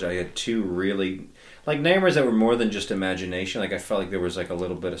college, I had two really, like nightmares that were more than just imagination. Like I felt like there was like a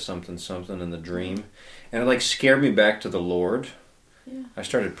little bit of something in the dream. And it like scared me back to the Lord. Yeah. I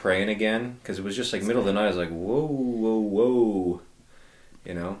started praying again because it was just like middle of the night. I was like, whoa.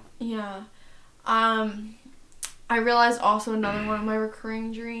 You know? Yeah. I realized also another one of my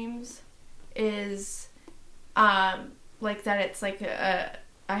recurring dreams is, like that it's like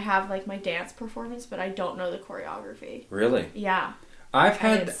I have like my dance performance, but I don't know the choreography. Really? Yeah.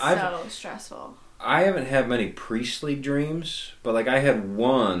 It's so stressful. I haven't had many priestly dreams, but like I had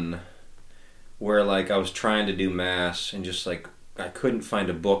one where like I was trying to do mass and just like I couldn't find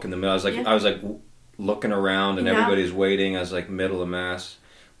a book in the middle. I was like looking around and everybody's waiting. I was like middle of mass,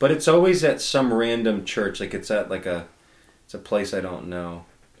 but it's always at some random church. Like it's at like it's a place I don't know.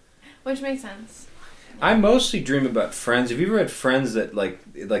 Which makes sense. I mostly dream about friends. Have you ever had friends that like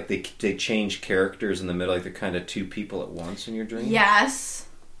they change characters in the middle, like they're kind of two people at once in your dream? Yes.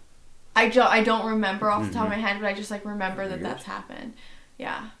 I don't remember off the top of my head, but I just like remember that's happened.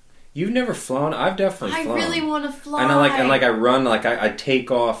 Yeah. You've never flown? I've definitely flown. I really want to fly. And I run, like I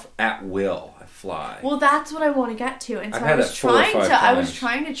take off at will. I fly. Well, that's what I want to get to, and so I was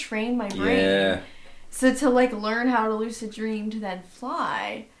trying to train my brain. Yeah. So to like learn how to lucid dream to then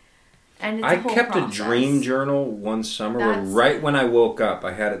fly. And it's I kept a dream journal one summer where right when I woke up,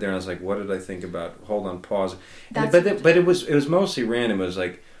 I had it there and I was like, what did I think about? Hold on, pause. But it was mostly random.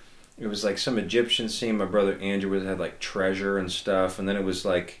 It was like some Egyptian scene. My brother Andrew had like treasure and stuff, and then it was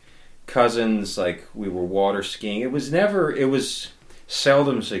like cousins, like we were water skiing. It was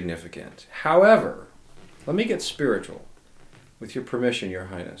seldom significant. However, let me get spiritual. With your permission, Your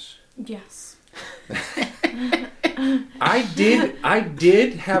Highness. Yes. I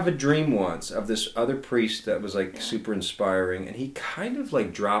did have a dream once of this other priest that was like super inspiring, and he kind of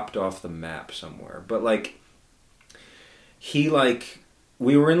like dropped off the map somewhere. But like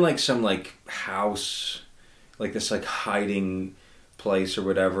we were in like some like house, like this like hiding place or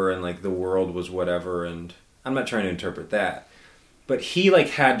whatever, and like the world was whatever, and I'm not trying to interpret that. But he like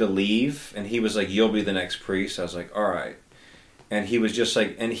had to leave, and he was like, "You'll be the next priest." I was like, "All right." And he was just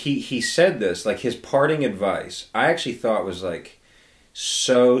like, and he said this, like his parting advice, I actually thought was like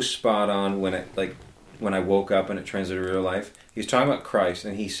so spot on when I woke up and it translated to real life. He was talking about Christ,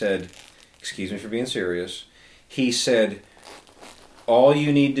 and he said, excuse me for being serious, he said, all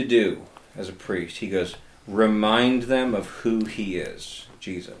you need to do as a priest, he goes, remind them of who he is,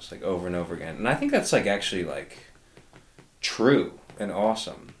 Jesus, like over and over again. And I think that's like actually like true and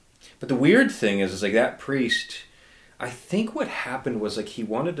awesome. But the weird thing is like that priest, I think what happened was like he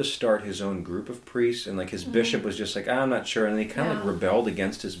wanted to start his own group of priests, and like his bishop was just like, I'm not sure, and he kind of like rebelled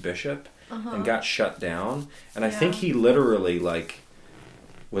against his bishop and got shut down. And I think he literally like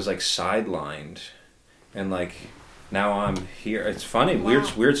was like sidelined, and like now I'm here. It's funny,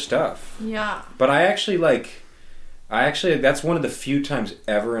 weird stuff. Yeah. But I actually that's one of the few times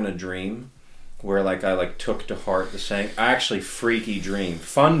ever in a dream where like I like took to heart the saying. Actually, freaky dream,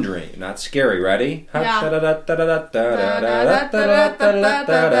 fun dream, not scary. Ready? Yeah.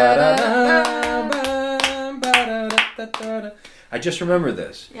 I just remember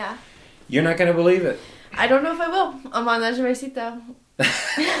this. Yeah. You're not gonna believe it. I don't know if I will. I'm on the edge of my seat though.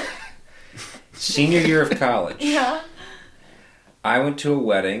 Senior year of college. Yeah. I went to a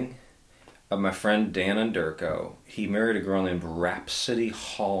wedding of my friend Dan Underko. He married a girl named Rhapsody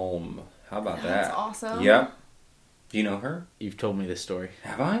Holm. How about that? That's awesome. Yep. Do you know her? You've told me this story.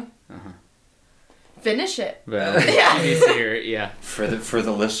 Have I? Uh-huh. Finish it. Well, I need to hear it, yeah. For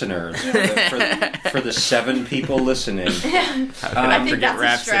the listeners, for the 7 people listening. I think that's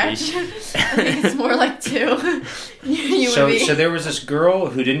a stretch. I think it's more like 2. So there was this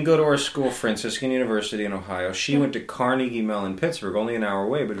girl who didn't go to our school, Franciscan University in Ohio. She went to Carnegie Mellon, Pittsburgh, only an hour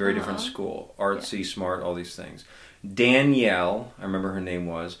away, but very different school. Artsy, smart, all these things. Danielle, I remember her name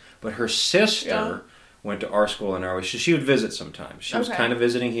was, but her sister went to our school an hour away. She would visit sometimes. She was kind of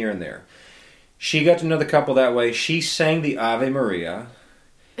visiting here and there. She got to know the couple that way. She sang the Ave Maria.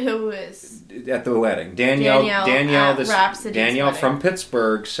 Who is? At the wedding. Danielle wedding. from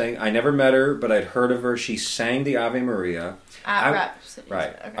Pittsburgh sang. I never met her, but I'd heard of her. She sang the Ave Maria. At Rhapsody.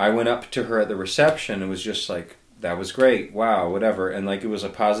 Right. Okay. I went up to her at the reception and was just like, that was great. Wow, whatever. And like it was a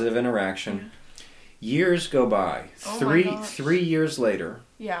positive interaction. Years go by. Oh 3 years later.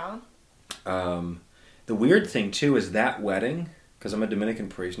 Yeah. The weird thing too is that wedding, because I'm a Dominican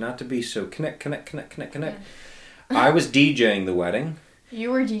priest, not to be so connect. I was DJing the wedding. You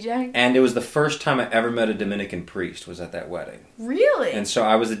were DJing? And it was the first time I ever met a Dominican priest was at that wedding. Really? And so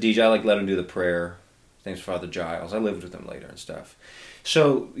I was the DJ. I like let him do the prayer. His name's Father Giles. I lived with him later and stuff.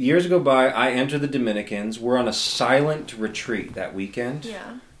 So years go by. I enter the Dominicans. We're on a silent retreat that weekend.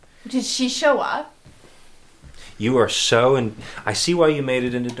 Yeah. Did she show up? You are so... And I see why you made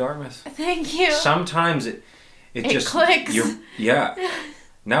it into Dartmouth. Thank you. Sometimes it just clicks. Yeah.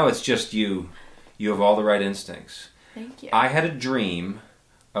 No, it's just you. You have all the right instincts. Thank you. I had a dream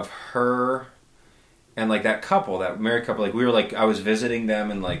of her and like that couple, that married couple. Like we were like, I was visiting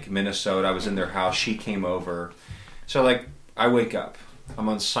them in like Minnesota. I was in their house. She came over. So like I wake up. I'm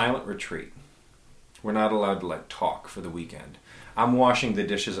on silent retreat. We're not allowed to like talk for the weekend. I'm washing the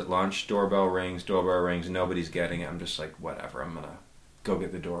dishes at lunch. Doorbell rings. Nobody's getting it. I'm just like, whatever. I'm going to go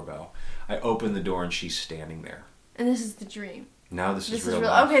get the doorbell. I open the door and she's standing there. And this is the dream. No, this is real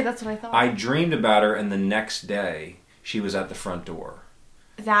life. Okay, that's what I thought. I dreamed about her, and the next day she was at the front door.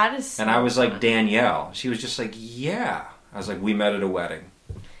 That is so And I was fun. like, Danielle. She was just like, yeah. I was like, we met at a wedding.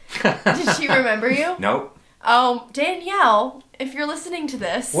 Did she remember you? Nope. Danielle, if you're listening to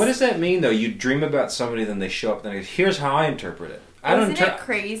this. What does that mean, though? You dream about somebody, then they show up, then here's how I interpret it. Isn't it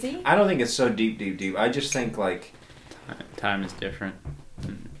crazy? I don't think it's so deep. I just think, like... Time is different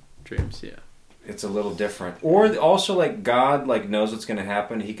than dreams, yeah. It's a little different. Or also, like, God, like, knows what's going to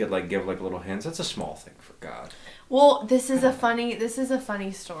happen. He could, like, give, like, little hints. That's a small thing for God. Well, this is a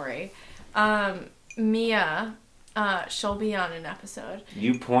funny story. Mia, she'll be on an episode.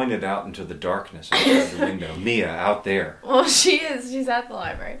 You pointed out into the darkness outside the window. Mia, out there. Well, she is. She's at the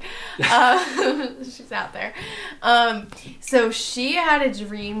library. She's out there. So she had a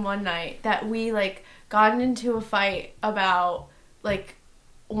dream one night that we, like, gotten into a fight about, like,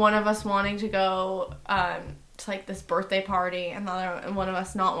 one of us wanting to go to like this birthday party and one of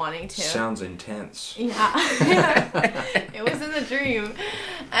us not wanting to. Sounds intense. Yeah. It was in the dream.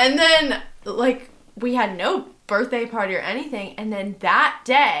 And then like we had no birthday party or anything, and then that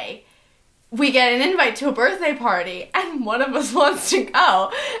day we get an invite to a birthday party and one of us wants to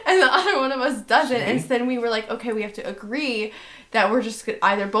go and the other one of us doesn't. And so then we were like, okay, we have to agree that we're just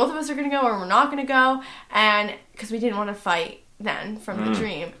either both of us are going to go or we're not going to go, and because we didn't want to fight then from the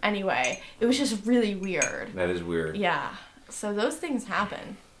dream. Anyway, it was just really weird. That is weird. Yeah. So those things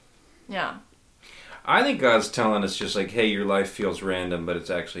happen. Yeah. I think God's telling us just like, hey, your life feels random, but it's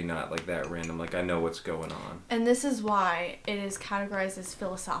actually not like that random. Like, I know what's going on. And this is why it is categorized as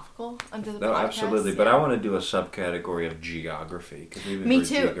philosophical under the podcast. Absolutely. Yeah. But I want to do a subcategory of geography because we've been Me very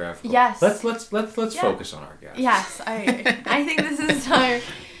too. geographical. Yes. Let's focus on our guest. Yes, I think this is time.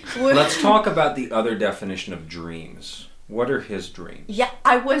 Let's talk about the other definition of dreams. What are his dreams? Yeah,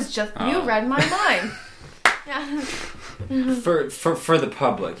 I was just... You read my mind. Yeah. For the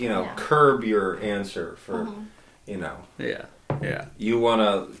public, curb your answer for, Yeah. You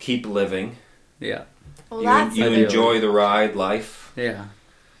want to keep living. Yeah. Well, you enjoy the ride, life. Yeah.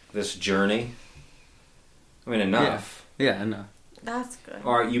 This journey. I mean, enough. Yeah, enough. That's good.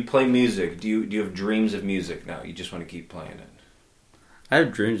 All right, you play music. Do you have dreams of music now? You just want to keep playing it? I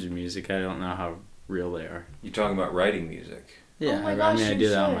have dreams of music. I don't know how real they are. You're talking about writing music. Yeah, Oh my gosh, I do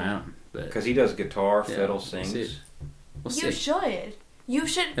that on my own. Because he does guitar, fiddle, sings. We'll you should. You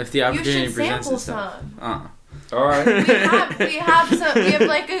should. If the opportunity presents sample itself. some. All right. We have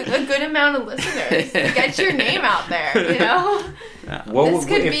like a good amount of listeners. Get your name out there, you know.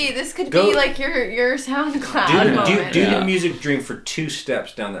 This could be like your SoundCloud. Do the music dream for 2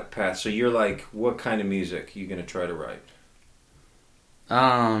 steps down that path. So you're like, what kind of music are you gonna try to write?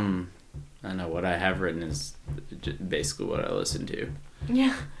 I know what I have written is basically what I listen to.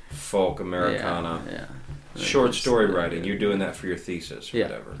 Yeah. Folk, Americana. Yeah. Short story writing. You're doing that for your thesis or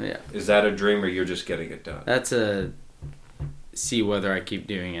whatever. Yeah. Is that a dream or you're just getting it done? That's see whether I keep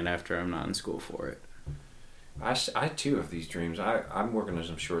doing it after I'm not in school for it. I too have these dreams. I'm working on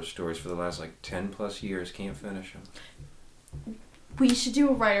some short stories for the last 10 plus years. Can't finish them. We should do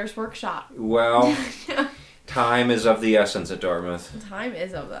a writer's workshop. Well, time is of the essence at Dartmouth. Time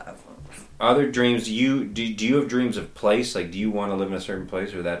is of the essence. Other dreams, do you have dreams of place? Like, do you want to live in a certain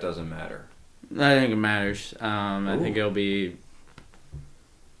place or that doesn't matter? I think it matters. I think it'll be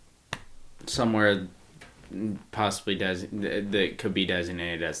somewhere possibly that could be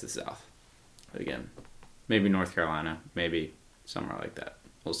designated as the South. Again, maybe North Carolina, maybe somewhere like that.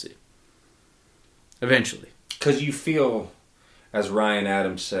 We'll see. Eventually. Because you feel, as Ryan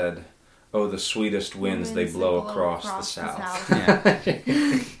Adams said, oh, the sweetest winds they blow across the South.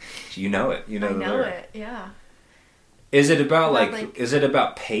 Yeah. You know it. You know I the know lyric. it, yeah. Is it about is it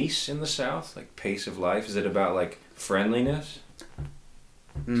about pace in the South? Like pace of life? Is it about friendliness?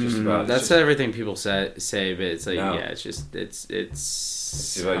 That's everything people say, but it's no.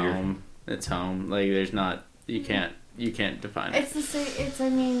 it's about home. It's home. Like there's not you can't define it. It's the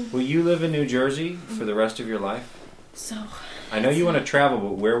same. Will you live in New Jersey for the rest of your life? So. I know you want to travel,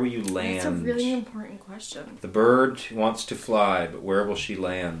 but where will you land? That's a really important question. The bird wants to fly, but where will she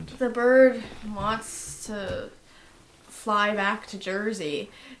land? The bird wants to fly back to Jersey.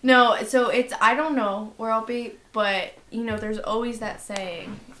 No, so I don't know where I'll be, but there's always that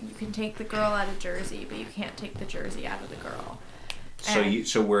saying, you can take the girl out of Jersey, but you can't take the Jersey out of the girl.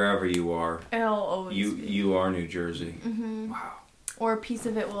 So wherever you are, it'll always you are New Jersey. Mm-hmm. Wow. Or a piece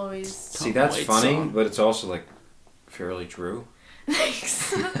of it will always. See, that's funny, but it's also fairly true.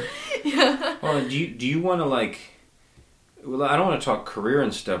 Thanks. Yeah. Well, do you want to well, I don't want to talk career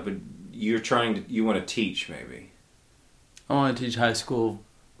and stuff, but you want to teach maybe. I want to teach high school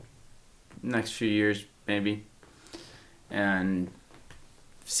next few years maybe, and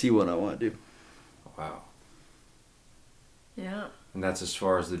see what I want to do. Wow. Yeah. And that's as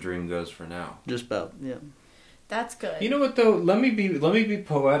far as the dream goes for now. Just about, yeah. That's good. You know what though? Let me be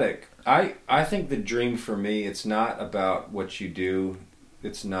poetic. I think the dream for me, it's not about what you do.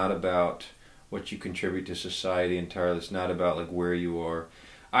 It's not about what you contribute to society entirely. It's not about where you are.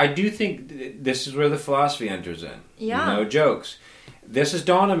 I do think this is where the philosophy enters in. Yeah. No jokes. This has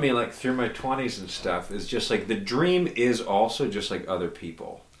dawned on me through my 20s and stuff. It's just the dream is also just other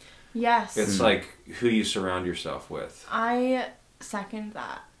people. Yes. It's who you surround yourself with. I second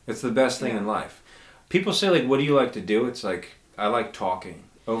that. It's the best thing in life. People say what do you like to do? It's I like talking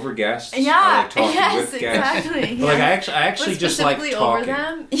over guests. Yeah. I like talking with guests. Exactly. But I actually just like talking. Over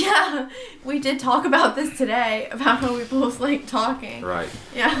them. Yeah. We did talk about this today about how we both like talking. Right.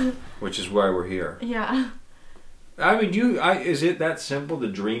 Yeah. Which is why we're here. Yeah. I mean, is it that simple? The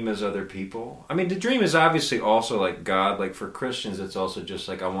dream is other people. I mean, the dream is obviously also God. For Christians, it's also just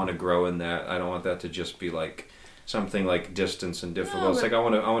I want to grow in that. I don't want that to just be something distance and difficult. No, it's I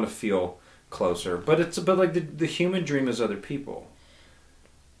want to feel closer. But the human dream is other people.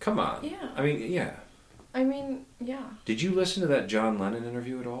 Come on. Yeah. I mean, yeah. Yeah. Did you listen to that John Lennon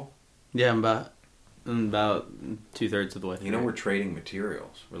interview at all? Yeah, I'm about 2/3 of the way through. We're trading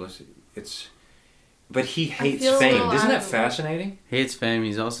materials. We're listening. But he hates feel fame. Isn't that fascinating? He hates fame.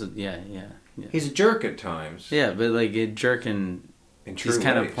 He's also yeah. He's a jerk at times. Yeah, but a jerk in true he's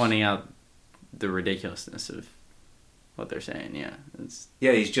kind ways. of pointing out the ridiculousness of what they're saying. Yeah,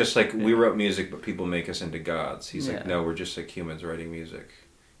 he's just we wrote music, but people make us into gods. He's Yeah. no, we're just humans writing music.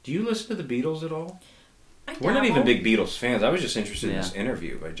 Do you listen to the Beatles at all? We're not even big Beatles fans. I was just interested in this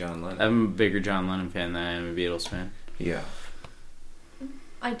interview by John Lennon. I'm a bigger John Lennon fan than I am a Beatles fan. Yeah.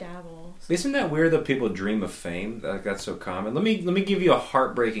 I dabble. Isn't that weird that people dream of fame? That's so common. Let me give you a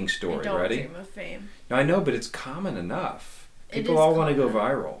heartbreaking story. I don't Ready? dream of fame. No, I know, but it's common enough. It People is all want to go common.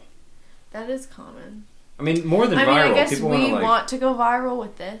 viral. That is common. I mean, more than viral. I guess people we want want to go viral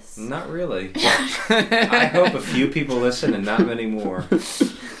with this. Not really. I hope a few people listen and not many more.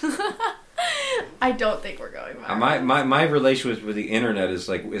 I don't think we're going viral. My relationship with the internet is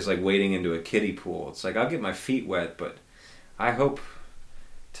like wading into a kiddie pool. It's I'll get my feet wet, but I hope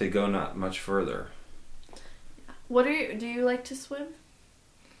to go not much further. Do you like to swim?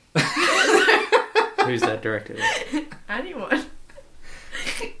 Who's that directed at? Anyone.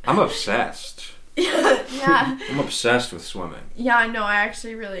 I'm obsessed. Yeah. I'm obsessed with swimming. Yeah, no, I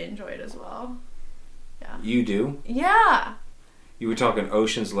actually really enjoy it as well. Yeah. You do? Yeah. You were talking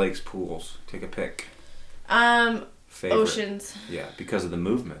oceans, lakes, pools. Take a pick. Favorite. Oceans. Yeah, because of the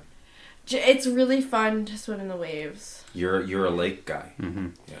movement. It's really fun to swim in the waves. You're a lake guy. Mm-hmm.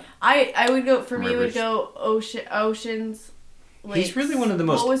 Yeah. I would go, for me, it would Rivers. go oceans, lakes. He's really one of the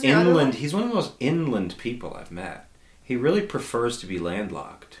most What was your other inland. one? He's one of the most inland people I've met. He really prefers to be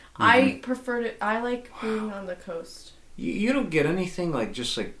landlocked. I prefer to, I like being on the coast. You don't get anything like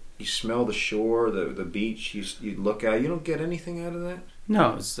just like you smell the shore, the beach. You look out. You don't get anything out of that.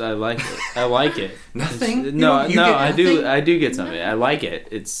 No, I like it. I like it. Nothing. It's, You no, don't- you no, get I do. nothing? I do get something. I like it.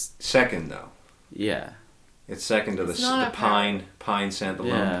 It's Second though. yeah. It's second to It's the not a pine scent, the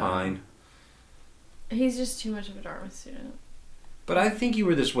lone Yeah. pine. He's just too much of a Dartmouth student. But I think you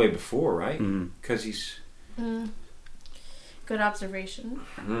were this way before, right? Mm. Because he's. Good observation.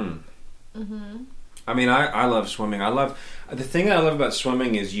 I mean, I love swimming. The thing that I love about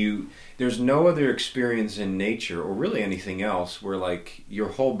swimming is there's no other experience in nature or really anything else where like your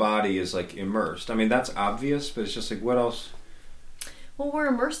whole body is like immersed. I mean, that's obvious, but it's just like what else? Well, we're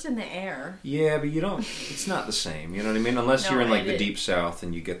immersed in the air. Yeah, but it's not the same. You know what I mean? Unless No, you're in like I the did. deep south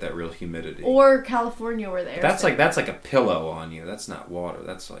and you get that real humidity. Or California where the air That's like a pillow on you. That's not water.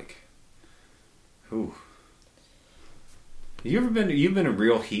 That's like, ooh. You've been in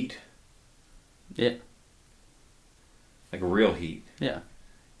real heat? Yeah. Like real heat. Yeah.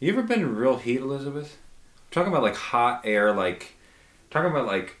 You ever been in real heat, Elizabeth? I'm talking about like hot air, like talking about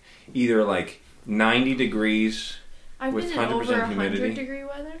like either like 90 degrees I've with been in 100% over humidity. 100-degree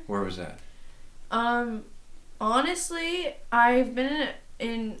weather. Where was that? Honestly, I've been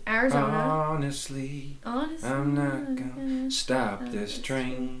in Arizona. Honestly, I'm not gonna stop this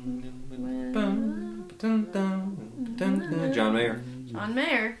train. John Mayer. John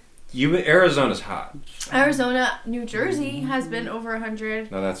Mayer. Arizona's hot. Arizona, New Jersey has been over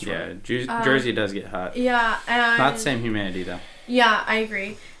 100. No, that's right. Yeah, Jersey does get hot. Yeah, and Not the same humidity though. Yeah, I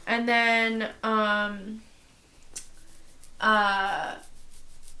agree. And then,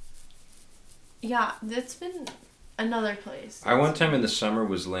 yeah, that's been another place. I one time in the summer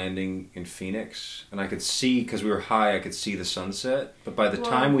was landing in Phoenix, and I could see, because we were high, I could see the sunset. But by the Whoa.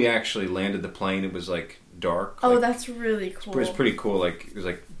 time we actually landed the plane, it was like dark. Oh, like, that's really cool. it was pretty cool. Like it was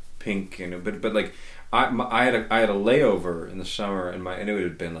like pink, and but like I had a layover in the summer, and it would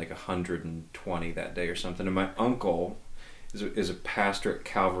have been like 120 that day or something. And my uncle is a pastor at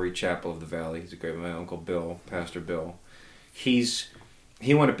Calvary Chapel of the Valley. He's a great. My uncle Bill, Pastor Bill. I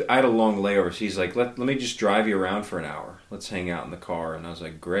had a long layover, so he's like, let me just drive you around for an hour. Let's hang out in the car. And I was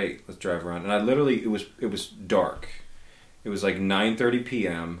like, great, let's drive around. And I literally, it was dark. It was like 9:30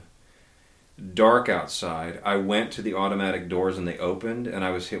 p.m., dark outside. I went to the automatic doors and they opened, and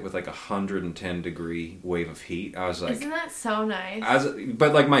I was hit with like 110-degree wave of heat. I was like, isn't that so nice?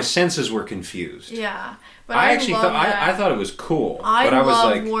 but like my senses were confused. Yeah, but I actually love thought that. I thought it was cool. I but I was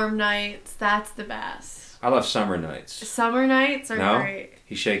love like, warm nights. That's the best. I love summer nights. Summer nights are No? great.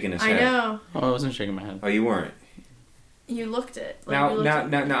 He's shaking his I head. know. Oh, I wasn't shaking my head. Oh, you weren't. You looked it. Like, Now, you looked now, it.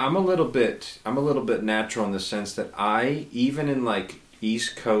 now, now, I'm a little bit natural in the sense that even in like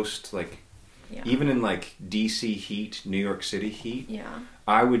East Coast, like Yeah. even in like DC heat, New York City heat, Yeah.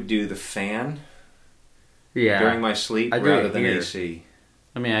 I would do the fan Yeah. during my sleep I do rather it than here. AC.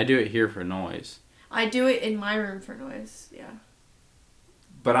 I mean, I do it here for noise. I do it in my room for noise. Yeah.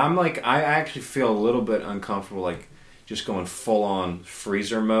 But I'm like, I actually feel a little bit uncomfortable, like just going full on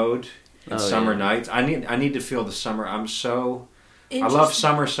freezer mode in summer nights. I need to feel the summer. I love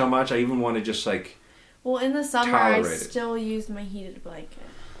summer so much. I even want to just like. Well, in the summer, I tolerate it. still use my heated blanket.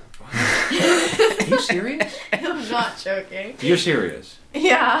 Are you serious? I'm not joking. You're serious.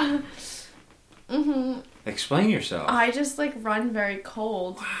 Yeah. Mhm. Explain yourself. I just like run very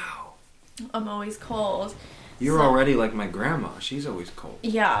cold. Wow. I'm always cold. You're So- already like my grandma. She's always cold.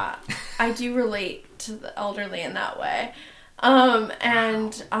 Yeah, I do relate to the elderly in that way.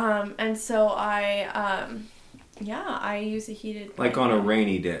 And so I use a heated blanket. Like on a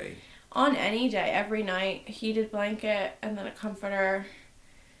rainy day. On any day, every night, heated blanket, and then a comforter,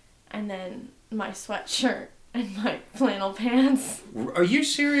 and then my sweatshirt and my flannel pants. Are you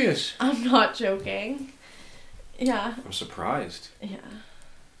serious? I'm not joking. Yeah. I'm surprised. Yeah.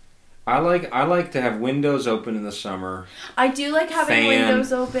 I like to have windows open in the summer. I do like having Fan.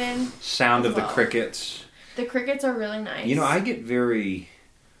 windows open. Sound as of the well. crickets. The crickets are really nice. You know, I get very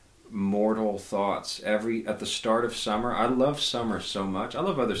mortal thoughts at the start of summer. I love summer so much. I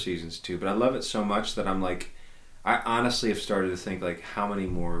love other seasons too, but I love it so much that I'm like, I honestly have started to think, like, how many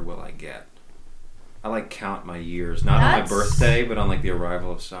more will I get? I, like, count my years. Not on my birthday, but on, like, the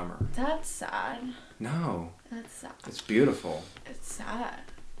arrival of summer. That's sad. No. That's sad. It's beautiful. It's sad.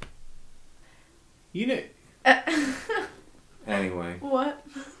 You know... Anyway. What?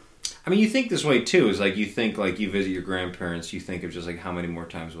 I mean, you think this way, too. Is like, you think, like, you visit your grandparents, you think of just, like, how many more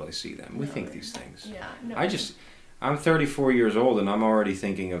times will I see them? We think these things. Yeah. No. I'm 34 years old, and I'm already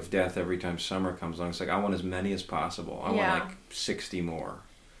thinking of death every time summer comes along. It's like, I want as many as possible. I want, like, 60 more.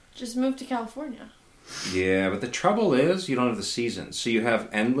 Just move to California. Yeah, but the trouble is, you don't have the seasons. So you have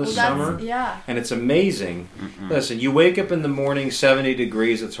endless summer. Yeah. And it's amazing. Listen, you wake up in the morning, 70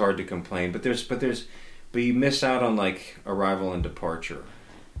 degrees, it's hard to complain. But you miss out on, like, arrival and departure.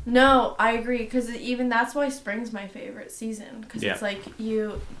 No, I agree, because even that's why spring's my favorite season, because it's like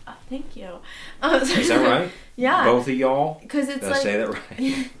thank you. Is that right? Yeah. Both of y'all? Because it's Did I say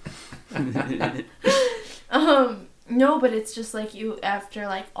that right? No, but it's just like you, after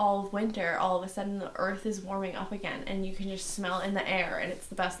like all of winter, all of a sudden the earth is warming up again, and you can just smell it in the air, and it's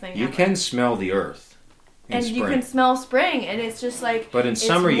the best thing You ever. can smell the earth in spring. You can smell spring, and it's just like... But in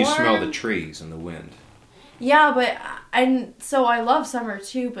summer you smell the trees and the wind. Yeah, so I love summer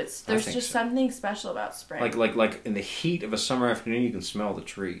too, but there's just something special about spring. Like in the heat of a summer afternoon, you can smell the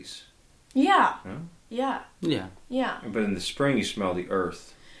trees. Yeah. Huh? Yeah. Yeah. Yeah. But in the spring, you smell the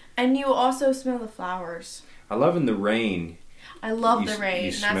earth. And you also smell the flowers. I love in the rain. I love the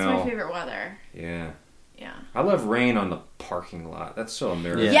rain. That's my favorite weather. Yeah. Yeah. I love rain on the parking lot. That's so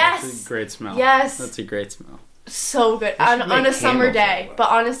American. Yeah, yes. That's a great smell. Yes. That's a great smell. So good on a summer day, but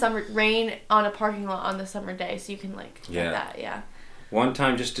on a summer rain on a parking lot on the summer day, so you can like get that. Yeah. One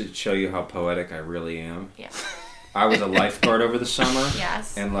time, just to show you how poetic I really am. Yeah. I was a lifeguard over the summer.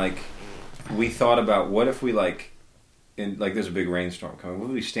 Yes. And like, we thought about what if we there's a big rainstorm coming. What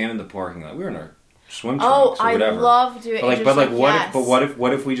if we stand in the parking lot? We were in our swim trunks or whatever. I love doing it.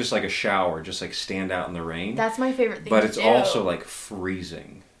 What if we just like a shower, just like stand out in the rain? That's my favorite thing. But it's also like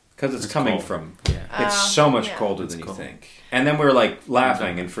freezing. Because it's coming cold. from... It's so much colder than you think. And then we were like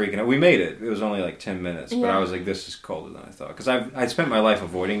laughing and freaking out. We made it. It was only like 10 minutes. But I was like, this is colder than I thought. Because I spent my life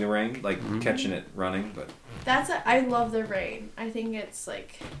avoiding the rain. Like catching it running. But I love the rain. I think it's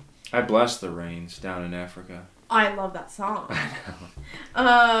like... I bless the rains down in Africa. I love that song.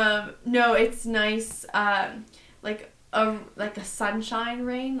 I know. No, it's nice. Like a sunshine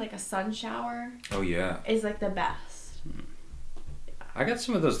rain, like a sun shower. Oh, yeah. Is like the best. I got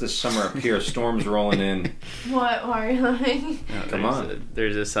some of those this summer up here. Storms rolling in. What? Why are you laughing? No, Come on.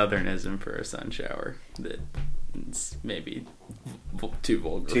 There's a southernism for a sun shower that it's maybe too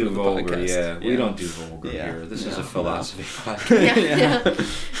vulgar. Too for the vulgar, podcast. yeah. We don't do vulgar here. This is a philosophy podcast. Yeah.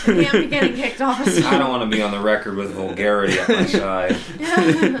 I can't be getting kicked off. I don't want to be on the record with vulgarity at my side.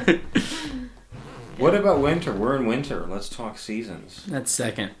 Yeah. What about winter? We're in winter. Let's talk seasons. That's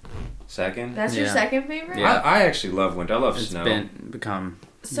second. Second? That's your second favorite? Yeah. I actually love winter. I love snow. Become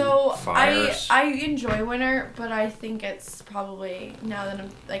So fires. I enjoy winter, but I think it's probably, now that I'm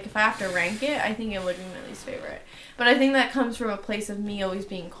like, if I have to rank it, I think it would be my least favorite. But I think that comes from a place of me always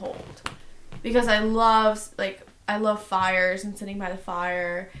being cold, because I love fires and sitting by the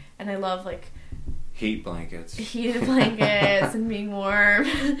fire, and I love like heated blankets and being warm,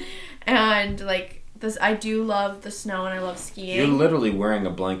 and like this. I do love the snow, and I love skiing. You're literally wearing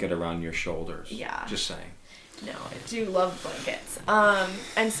a blanket around your shoulders. Yeah. Just saying. No, I do love blankets.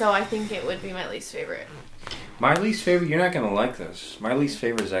 And so I think it would be my least favorite. My least favorite, you're not going to like this. My least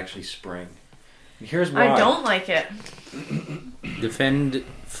favorite is actually spring. And here's why. I don't like it. Defend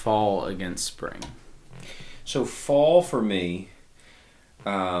fall against spring. So fall for me,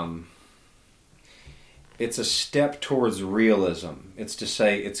 it's a step towards realism. It's to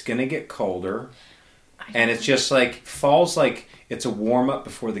say it's going to get colder. And it's just like, fall's like, it's a warm up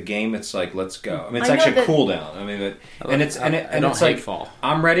before the game. It's like, let's go. I mean, it's actually a cool down. I mean, it's like, fall.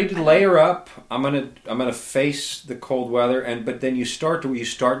 I'm ready to layer up. I'm gonna face the cold weather, but then you start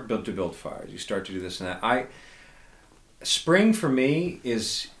to build fires. You start to do this and that. Spring for me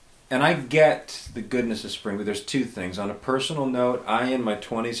is, and I get the goodness of spring, but there's two things. On a personal note, I in my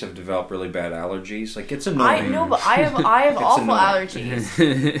 20s have developed really bad allergies. Like, it's annoying. I know, but I have awful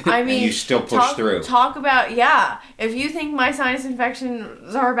allergies. I mean, and you still push through. Talk about, if you think my sinus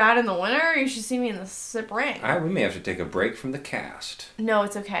infections are bad in the winter, you should see me in the spring. We may have to take a break from the cast. No,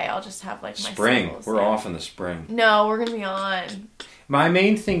 it's okay. I'll just have like my spring. cycles, We're off in the spring. No, we're gonna be on. My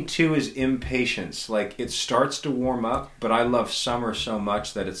main thing, too, is impatience. Like, it starts to warm up, but I love summer so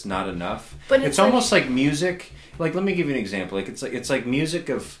much that it's not enough. But it's almost like music. Like, let me give you an example. Like, it's like music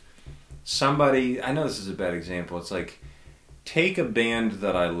of somebody... I know this is a bad example. It's like, take a band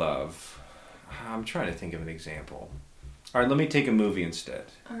that I love. I'm trying to think of an example. All right, let me take a movie instead.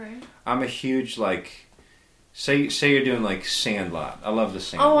 All right. I'm a huge, like, say you're doing, like, Sandlot. I love the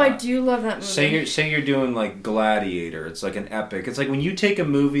Sandlot. Oh, I do love that movie. Say you're doing, like, Gladiator. It's like an epic. It's like when you take a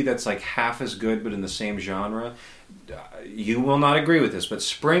movie that's, like, half as good but in the same genre, you will not agree with this, but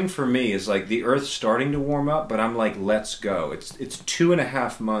spring for me is like the earth's starting to warm up, but I'm like, let's go. It's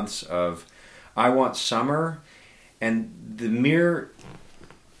 2.5 months of I want summer, and the mere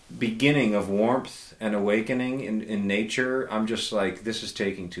beginning of warmth and awakening in nature, I'm just like, this is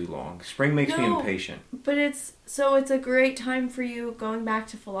taking too long. Spring makes me impatient. But it's a great time for you, going back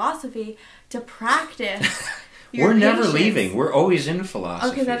to philosophy, to practice. We're never leaving. We're always in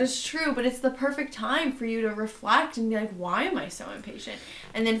philosophy. Okay, that is true, but it's the perfect time for you to reflect and be like, why am I so impatient?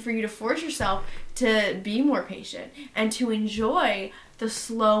 And then for you to force yourself to be more patient and to enjoy the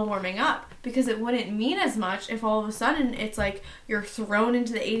slow warming up, because it wouldn't mean as much if all of a sudden it's like you're thrown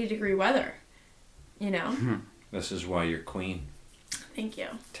into the 80-degree weather, you know? This is why you're queen. Thank you.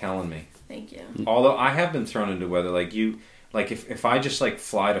 Telling me. Thank you. Although I have been thrown into weather, like you... Like, if I just, like,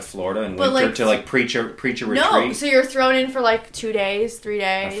 fly to Florida in winter to, like, preach a retreat... No, so you're thrown in for, like, 2 days, 3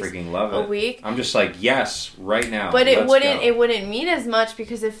 days... I freaking love it. A week. I'm just like, yes, right now. But it wouldn't mean as much,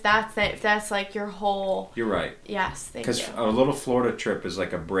 because if that's, like, your whole... You're right. Yes, thank you. Because a little Florida trip is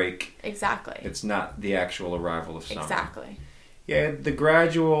like a break. Exactly. It's not the actual arrival of summer. Exactly. Yeah, the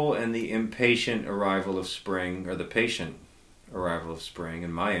gradual and the impatient arrival of spring, or the patient... arrival of spring,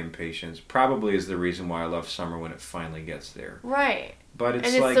 and my impatience probably is the reason why I love summer when it finally gets there. Right. But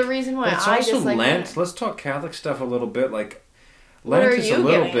it's like, the reason why it's I also dislike Lent. it. Let's talk Catholic stuff a little bit. Like, What Lent are is you a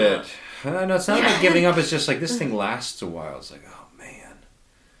little giving bit. up? No, it's not about giving up. It's just like this thing lasts a while. It's like, oh man.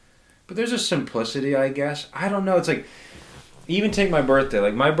 But there's a simplicity, I guess. I don't know. It's like, even take my birthday.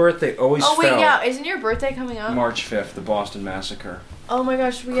 Like, my birthday always fell. Oh wait, yeah. Isn't your birthday coming up? March 5th, the Boston Massacre. Oh my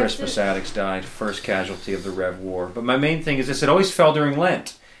gosh, Christmas addicts died, first casualty of the Rev War. But my main thing is this: it always fell during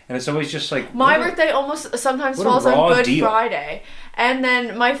Lent, and it's always just like my birthday almost sometimes falls on Good Friday, and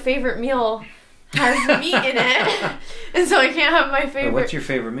then my favorite meal has meat in it, and so I can't have my favorite. What's your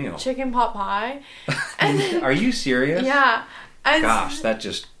favorite meal? Chicken pot pie. And then, are you serious? Yeah. Gosh, that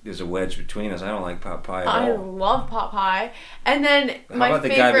just is a wedge between us. I don't like pot pie at all. I love pot pie, and then How my about the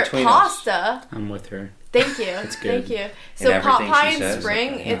guy favorite between pasta. us? I'm with her. Thank you. It's good. Thank you. So pot pie in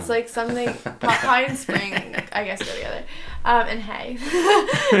spring, okay. it's like something. Pot pie in spring, I guess, go together. And hay.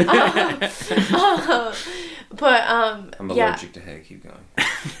 I'm allergic to hay. Keep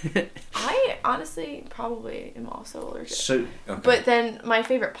going. I honestly probably am also allergic. So, okay. But then my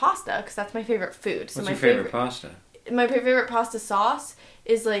favorite pasta, because that's my favorite food. So What's my your favorite pasta? My favorite pasta sauce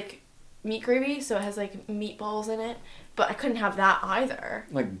is like meat gravy, so it has like meatballs in it. But I couldn't have that either.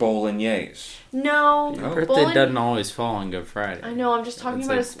 Like bolognese. No. Your birthday doesn't always fall on Good Friday. I know, I'm just talking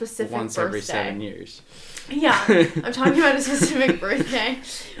about a specific once birthday. every 7 years. Yeah, I'm talking about a specific birthday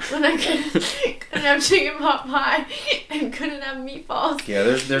when I couldn't have chicken pot pie and couldn't have meatballs. Yeah,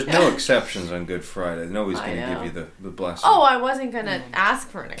 there's no exceptions on Good Friday. Nobody's going to give you the blessing. Oh, I wasn't going to ask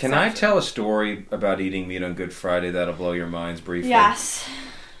for an exception. Can I tell a story about eating meat on Good Friday that'll blow your minds briefly? Yes.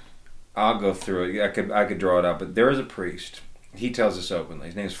 I'll go through it. I could draw it out, but there is a priest. He tells us openly.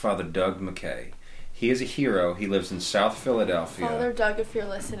 His name is Father Doug McKay. He is a hero. He lives in South Philadelphia. Father Doug, if you're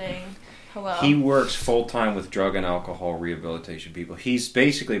listening, hello. He works full-time with drug and alcohol rehabilitation people. He's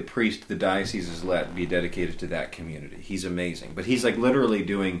basically a priest the diocese has let be dedicated to that community. He's amazing. But he's like literally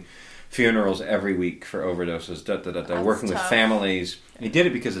doing funerals every week for overdoses, working with families. He did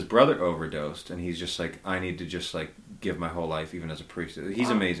it because his brother overdosed, and he's just like, I need to just like give my whole life even as a priest. He's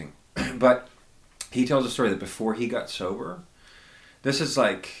amazing. But he tells a story that before he got sober, this is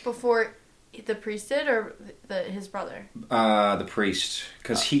like... Before the priest did, or his brother? The priest.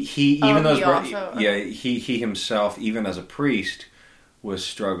 Because he himself, even as a priest, was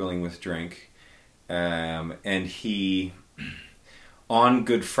struggling with drink. And he... On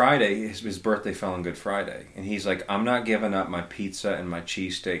Good Friday, his birthday fell on Good Friday. And he's like, I'm not giving up my pizza and my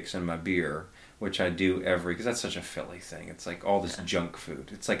cheesesteaks and my beer, which I do because that's such a Philly thing. It's like all this junk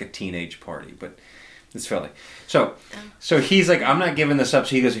food. It's like a teenage party, but it's Philly. So he's like, I'm not giving this up.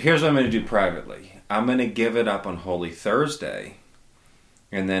 So he goes, here's what I'm going to do privately. I'm going to give it up on Holy Thursday,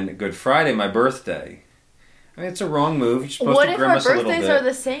 and then Good Friday, my birthday. I mean, it's a wrong move. You're supposed to grimace a little bit. What if our birthdays are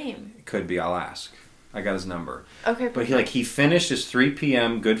the same? It could be. I'll ask. I got his number. Okay. But he finished his 3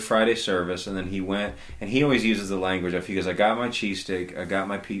 p.m. Good Friday service, and then he went, and he always uses the language of, he goes, I got my cheesesteak, I got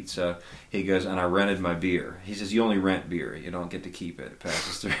my pizza, he goes, and I rented my beer. He says, you only rent beer, you don't get to keep it. It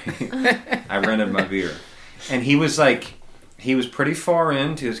passes 3. I rented my beer. And he was like, he was pretty far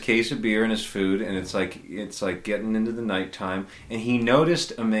into his case of beer and his food, and it's like getting into the nighttime, and he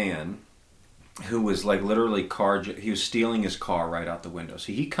noticed a man who was like literally he was stealing his car right out the window.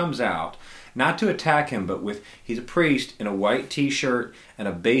 So he comes out, not to attack him, but he's a priest in a white t-shirt and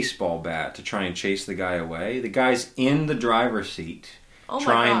a baseball bat to try and chase the guy away. The guy's in the driver's seat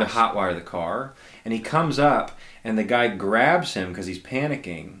trying to hotwire the car. And he comes up and the guy grabs him because he's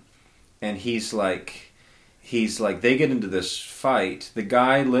panicking. And he's like, they get into this fight. The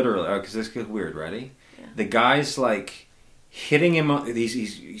guy literally, because this gets weird, ready? Yeah. The guy's like hitting him,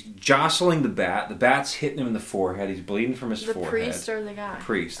 he's jostling the bat. The bat's hitting him in the forehead. He's bleeding from his forehead. The priest or the guy? The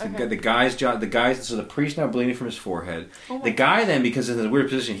priest. Okay. The guy's, so the priest now bleeding from his forehead. The guy then, because in this weird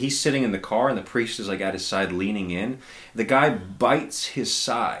position, he's sitting in the car and the priest is like at his side leaning in. The guy bites his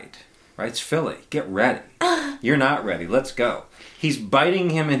side. Right? It's Philly. Get ready. You're not ready. Let's go. He's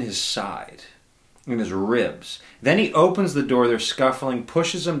biting him in his side, in his ribs. Then he opens the door. They're scuffling,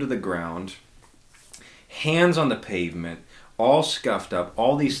 pushes him to the ground, hands on the pavement, all scuffed up,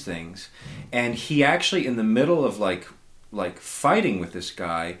 all these things. And he actually, in the middle of like fighting with this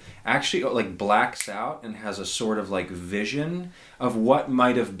guy, actually like blacks out and has a sort of like vision of what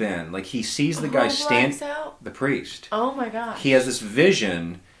might have been. Like he sees the guy stand. The priest. Oh my gosh. He has this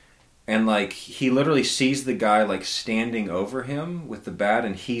vision. And, like, he literally sees the guy, like, standing over him with the bat,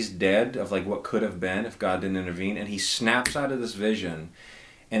 and he's dead of, like, what could have been if God didn't intervene. And he snaps out of this vision.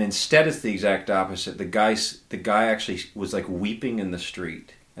 And instead it's the exact opposite. The guy actually was, like, weeping in the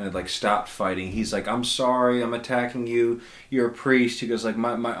street and had, like, stopped fighting. He's like, I'm sorry, I'm attacking you. You're a priest. He goes, like,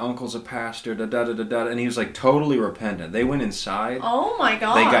 my uncle's a pastor, da-da-da-da-da. And he was, like, totally repentant. They went inside. Oh, my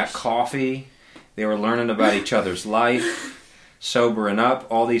gosh. They got coffee. They were learning about each other's life. Sobering up,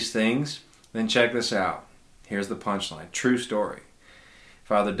 all these things. Then check this out. Here's the punchline. True story.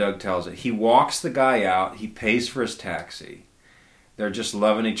 Father Doug tells it. He walks the guy out. He pays for his taxi. They're just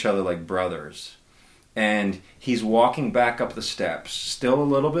loving each other like brothers. And he's walking back up the steps. Still a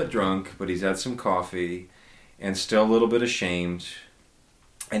little bit drunk, but he's had some coffee. And still a little bit ashamed.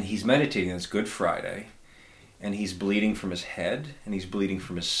 And he's meditating. It's Good Friday. And he's bleeding from his head. And he's bleeding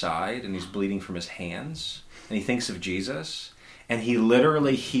from his side. And he's bleeding from his hands. And he thinks of Jesus. And he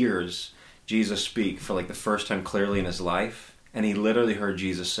literally hears Jesus speak for like the first time clearly in his life. And he literally heard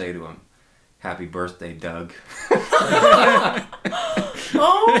Jesus say to him, "Happy birthday, Doug." Oh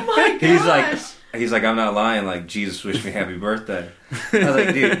my gosh. He's like, I'm not lying. Like, Jesus wished me happy birthday. I was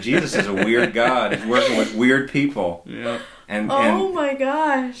like, dude, Jesus is a weird God. He's working with weird people. Yeah. Oh my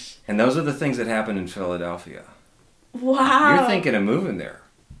gosh. And those are the things that happen in Philadelphia. Wow. You're thinking of moving there.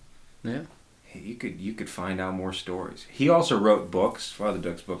 Yeah. You could find out more stories. He also wrote books. Father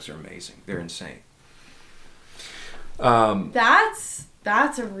Doug's books are amazing. They're insane. That's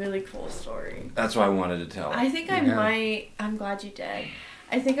a really cool story. That's why I wanted to tell it. I think I might. I'm glad you did.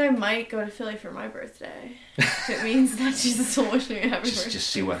 I think I might go to Philly for my birthday. If it means that Jesus will wish me a happy birthday. Just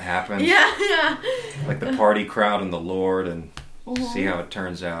see what happens. Yeah. Like the party crowd and the Lord, and see how it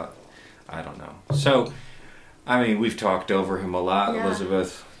turns out. I don't know. So, I mean, we've talked over him a lot,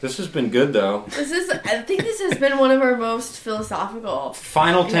 Elizabeth. This has been good, though. I think this has been one of our most philosophical.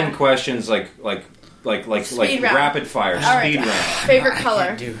 Final 10 questions, like rapid fire, speed round. Favorite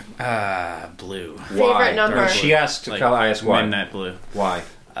color? Blue. Why? Favorite number? She asked to color. I asked why. Midnight blue. Why?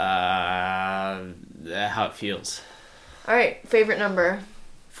 How it feels. All right. Favorite number?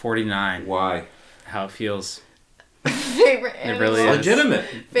 49. Why? How it feels. Favorite animal? It really is. Legitimate.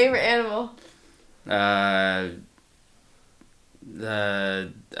 Favorite animal? A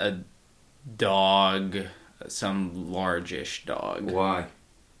dog, some large-ish dog. Why?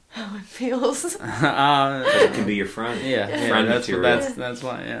 How it feels. It can be your friend. Yeah, friend that's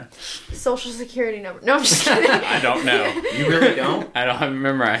why. Yeah. Social security number. No, I'm just kidding. I don't know. You really don't? I don't have it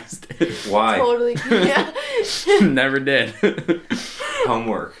memorized. Why? Totally. Yeah. Never did.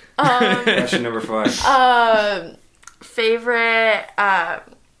 Homework. Question number 5. Favorite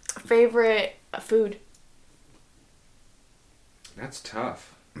food. That's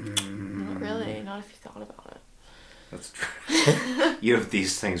tough. Not really. Not if you thought about it. That's true. You have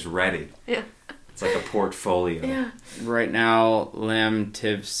these things ready. Yeah. It's like a portfolio. Yeah. Right now, lamb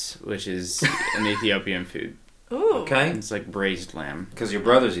tips, which is an Ethiopian food. Ooh. Okay. It's like braised lamb. Because your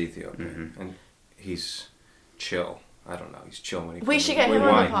brother's Ethiopian, and he's chill. I don't know. He's chill when he. We should get him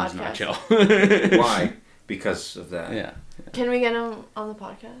on the podcast. He's not chill. Why? Because of that. Yeah. Can we get him on the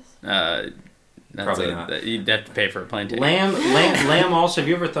podcast? Probably not. You'd have to pay for a plane ticket. Lamb also, have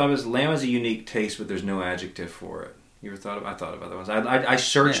you ever thought of lamb has a unique taste, but there's no adjective for it? You ever thought of? I thought of other ones. I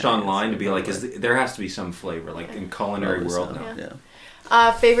searched online to be like, there has to be some flavor, like in culinary world now. Yeah.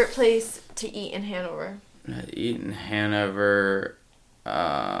 Favorite place to eat in Hanover? Eat in Hanover,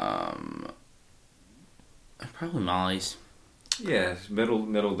 probably Molly's. Yeah,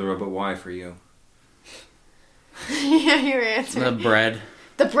 middle of the road, but why for you? Yeah, your answer. The bread.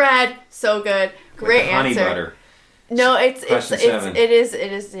 The bread, so good. Great like honey answer. butter. No, it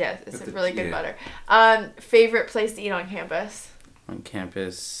is yeah, it's With a really good yeah. butter. Favorite place to eat on campus? On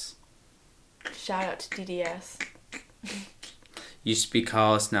campus. Shout out to DDS. Used to be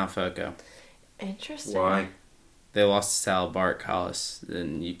Collis, now Foco. Interesting. Why? They lost to Sal Bar at Collis,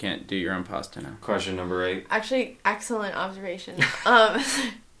 then you can't do your own pasta now. Question number 8. Actually, excellent observation.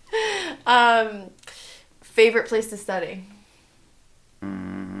 Favorite place to study?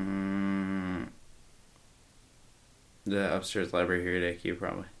 The upstairs library here at AQ,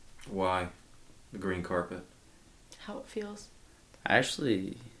 probably. Why? The green carpet. How it feels?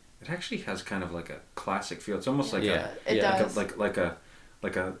 Actually, It actually has kind of like a classic feel. It's almost like it Yeah. does.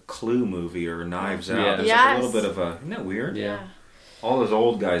 like a Clue movie or Knives Out. Yeah. There's Yes. like a little bit of a. Isn't that weird? Yeah. All those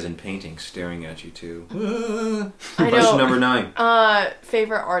old guys in painting staring at you too. I Question know. number 9.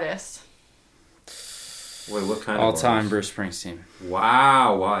 Favorite artist? Wait, what kind all of time artist? Bruce Springsteen.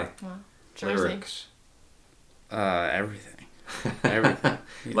 Wow, why? Jersey. Lyrics. Everything. Everything.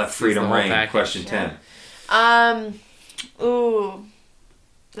 Let He's freedom the whole reign. package. Question Yeah. 10. Ooh.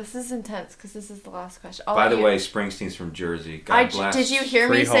 This is intense because this is the last question. By the way, Springsteen's from Jersey. God bless. Did you hear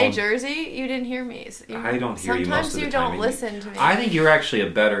me say Freehold. Jersey? You didn't hear me. I don't hear you most of the time. Sometimes you don't listen to me. I think you're actually a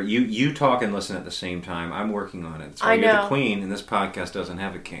better. You talk and listen at the same time. I'm working on it. So I you're know. the queen, and this podcast doesn't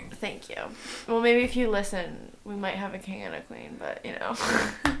have a king. Thank you. Well, maybe if you listen, we might have a king and a queen, but you know.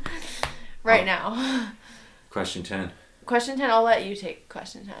 Right now. Question 10. Question 10, I'll let you take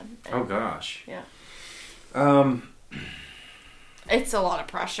question 10. Oh gosh. Yeah. Um, It's a lot of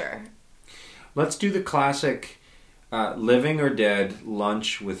pressure. let's do the classic. Living or dead,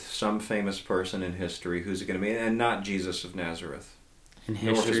 lunch with some famous person in history. Who's it going to be? And not Jesus of Nazareth. In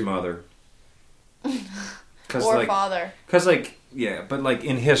Nor his history. mother. Or father. Because, yeah, but,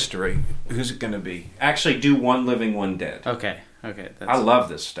 in history, who's it going to be? Actually, do one living, one dead. Okay. I love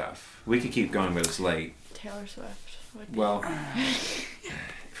this stuff. We could keep going, but it's late. Taylor Swift. Would be. Well,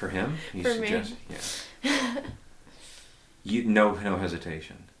 for him? You For me. suggest, yeah. No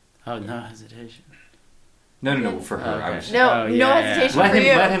hesitation. Oh, no hesitation. No, for her. Okay. I was, No, Oh, no yeah. hesitation let for him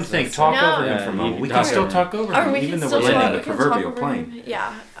you. let him think. Talk No. over him for a Yeah, moment. you We can can talk still over talk over Or him, we even can though still we're landing talk, the we can talk proverbial over plane. him.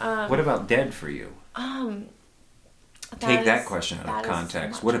 Yeah. What about dead for you? Take that question out of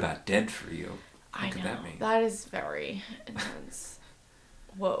context. What about dead for you? I What could know. that mean? That is very intense.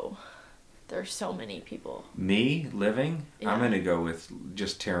 Whoa. There's so many people. Me living, Yeah. I'm going to go with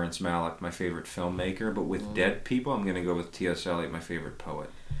just Terrence Malick, my favorite filmmaker. But with dead people, I'm going to go with T.S. Eliot, my favorite poet.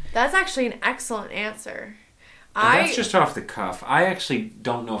 That's actually an excellent answer. And that's just off the cuff. I actually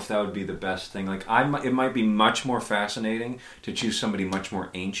don't know if that would be the best thing. It might be much more fascinating to choose somebody much more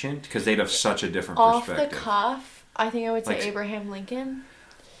ancient because they'd have such a different off perspective. the cuff, I think I would say Like- Abraham Lincoln.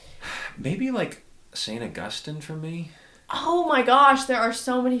 Maybe St. Augustine for me. Oh my gosh, there are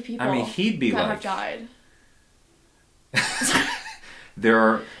so many people. I mean, he'd be that like. have died. There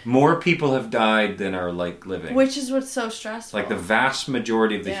are more people have died than are living. Which is what's so stressful. The vast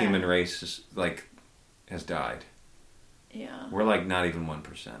majority of the Yeah. human race is has died. Yeah. We're not even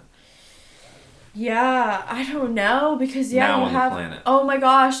 1%. Yeah, I don't know because Now you on the have. planet. Oh my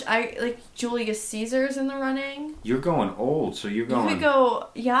gosh, Julius Caesar's in the running. You're going old, so you're going. You could go,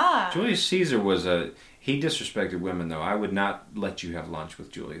 yeah. Julius Caesar was he disrespected women though. I would not let you have lunch with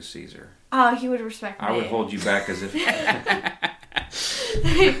Julius Caesar. Oh, he would respect me. I would hold you back as if you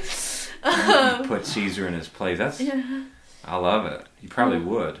put Caesar in his place. Yeah. I love it. You probably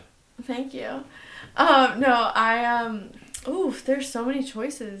would. Thank you. Ooh, there's so many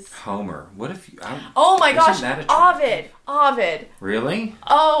choices. Homer. What if you? Oh my Isn't gosh, that attractive? Ovid. Really?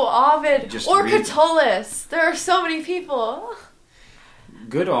 Oh, Ovid. Just Or read- Catullus. There are so many people.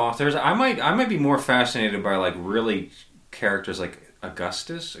 Good authors. I might be more fascinated by really characters like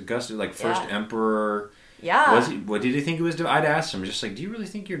Augustus, first Yeah. emperor. Yeah. What did he think he was? I'd ask him just do you really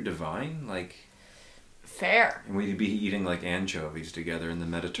think you're divine? Fair. And we'd be eating anchovies together in the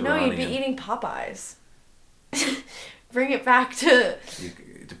No, Mediterranean. you'd be eating Popeyes. Bring it back to...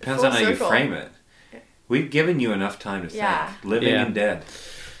 It depends Full on how you circle. frame it. We've given you enough time to Yeah. think. Living Yeah. and dead.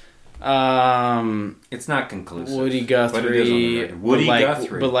 It's not conclusive. Woody but it is on the Guthrie. record. Woody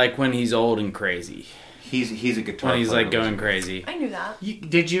Guthrie. But when he's old and crazy. He's a guitar When he's player. going crazy. I knew that.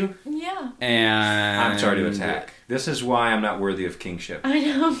 Did you? Yeah. And I'm sorry to attack. This is why I'm not worthy of kingship. I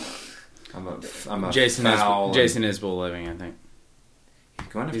know. I'm a Jason foul. Isbell living, I think. He's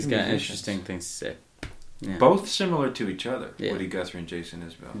got musicians. interesting things to say. Yeah. Both similar to each other. Yeah. Woody Guthrie and Jason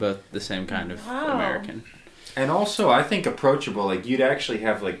Isbell. Both the same kind of Wow. American. And also, I think approachable. You'd actually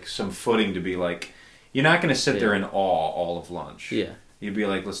have some footing to be you're not going to sit there in awe all of lunch. Yeah. You'd be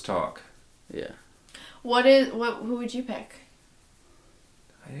let's talk. Yeah. Who would you pick?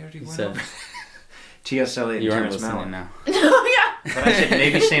 I already went over. T.S. Eliot You and aren't Terrence listening Malick. now. No, yeah. But I said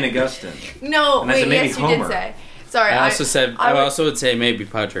maybe St. Augustine. No, And I said wait, maybe yes, Homer. you did say. Sorry, I also would say maybe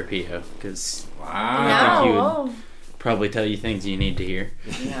Padre Pio, because Wow. he would probably tell you things you need to hear.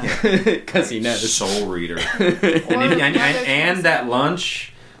 Yeah. Because he knows. Soul reader. and that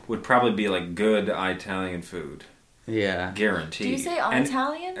lunch would probably be like good Italian food. Yeah. Guaranteed. Do you say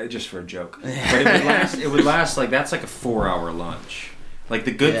Italian? Just for a joke. But it would last like, that's like a 4-hour lunch. Like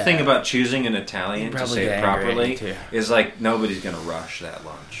the good thing about choosing an Italian to say it properly is like nobody's going to rush that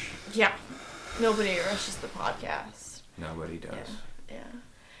lunch. Yeah. Nobody rushes the podcast. Nobody does. Yeah.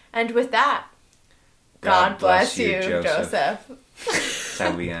 And with that, God bless you, Joseph. That's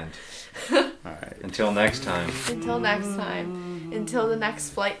how we end. All right. Until next time. Until next time. Until the next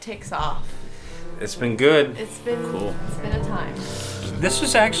flight takes off. It's been good. It's been cool. It's been a time. This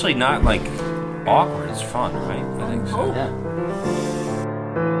was actually not like awkward. It's fun, right? I think so. Yeah.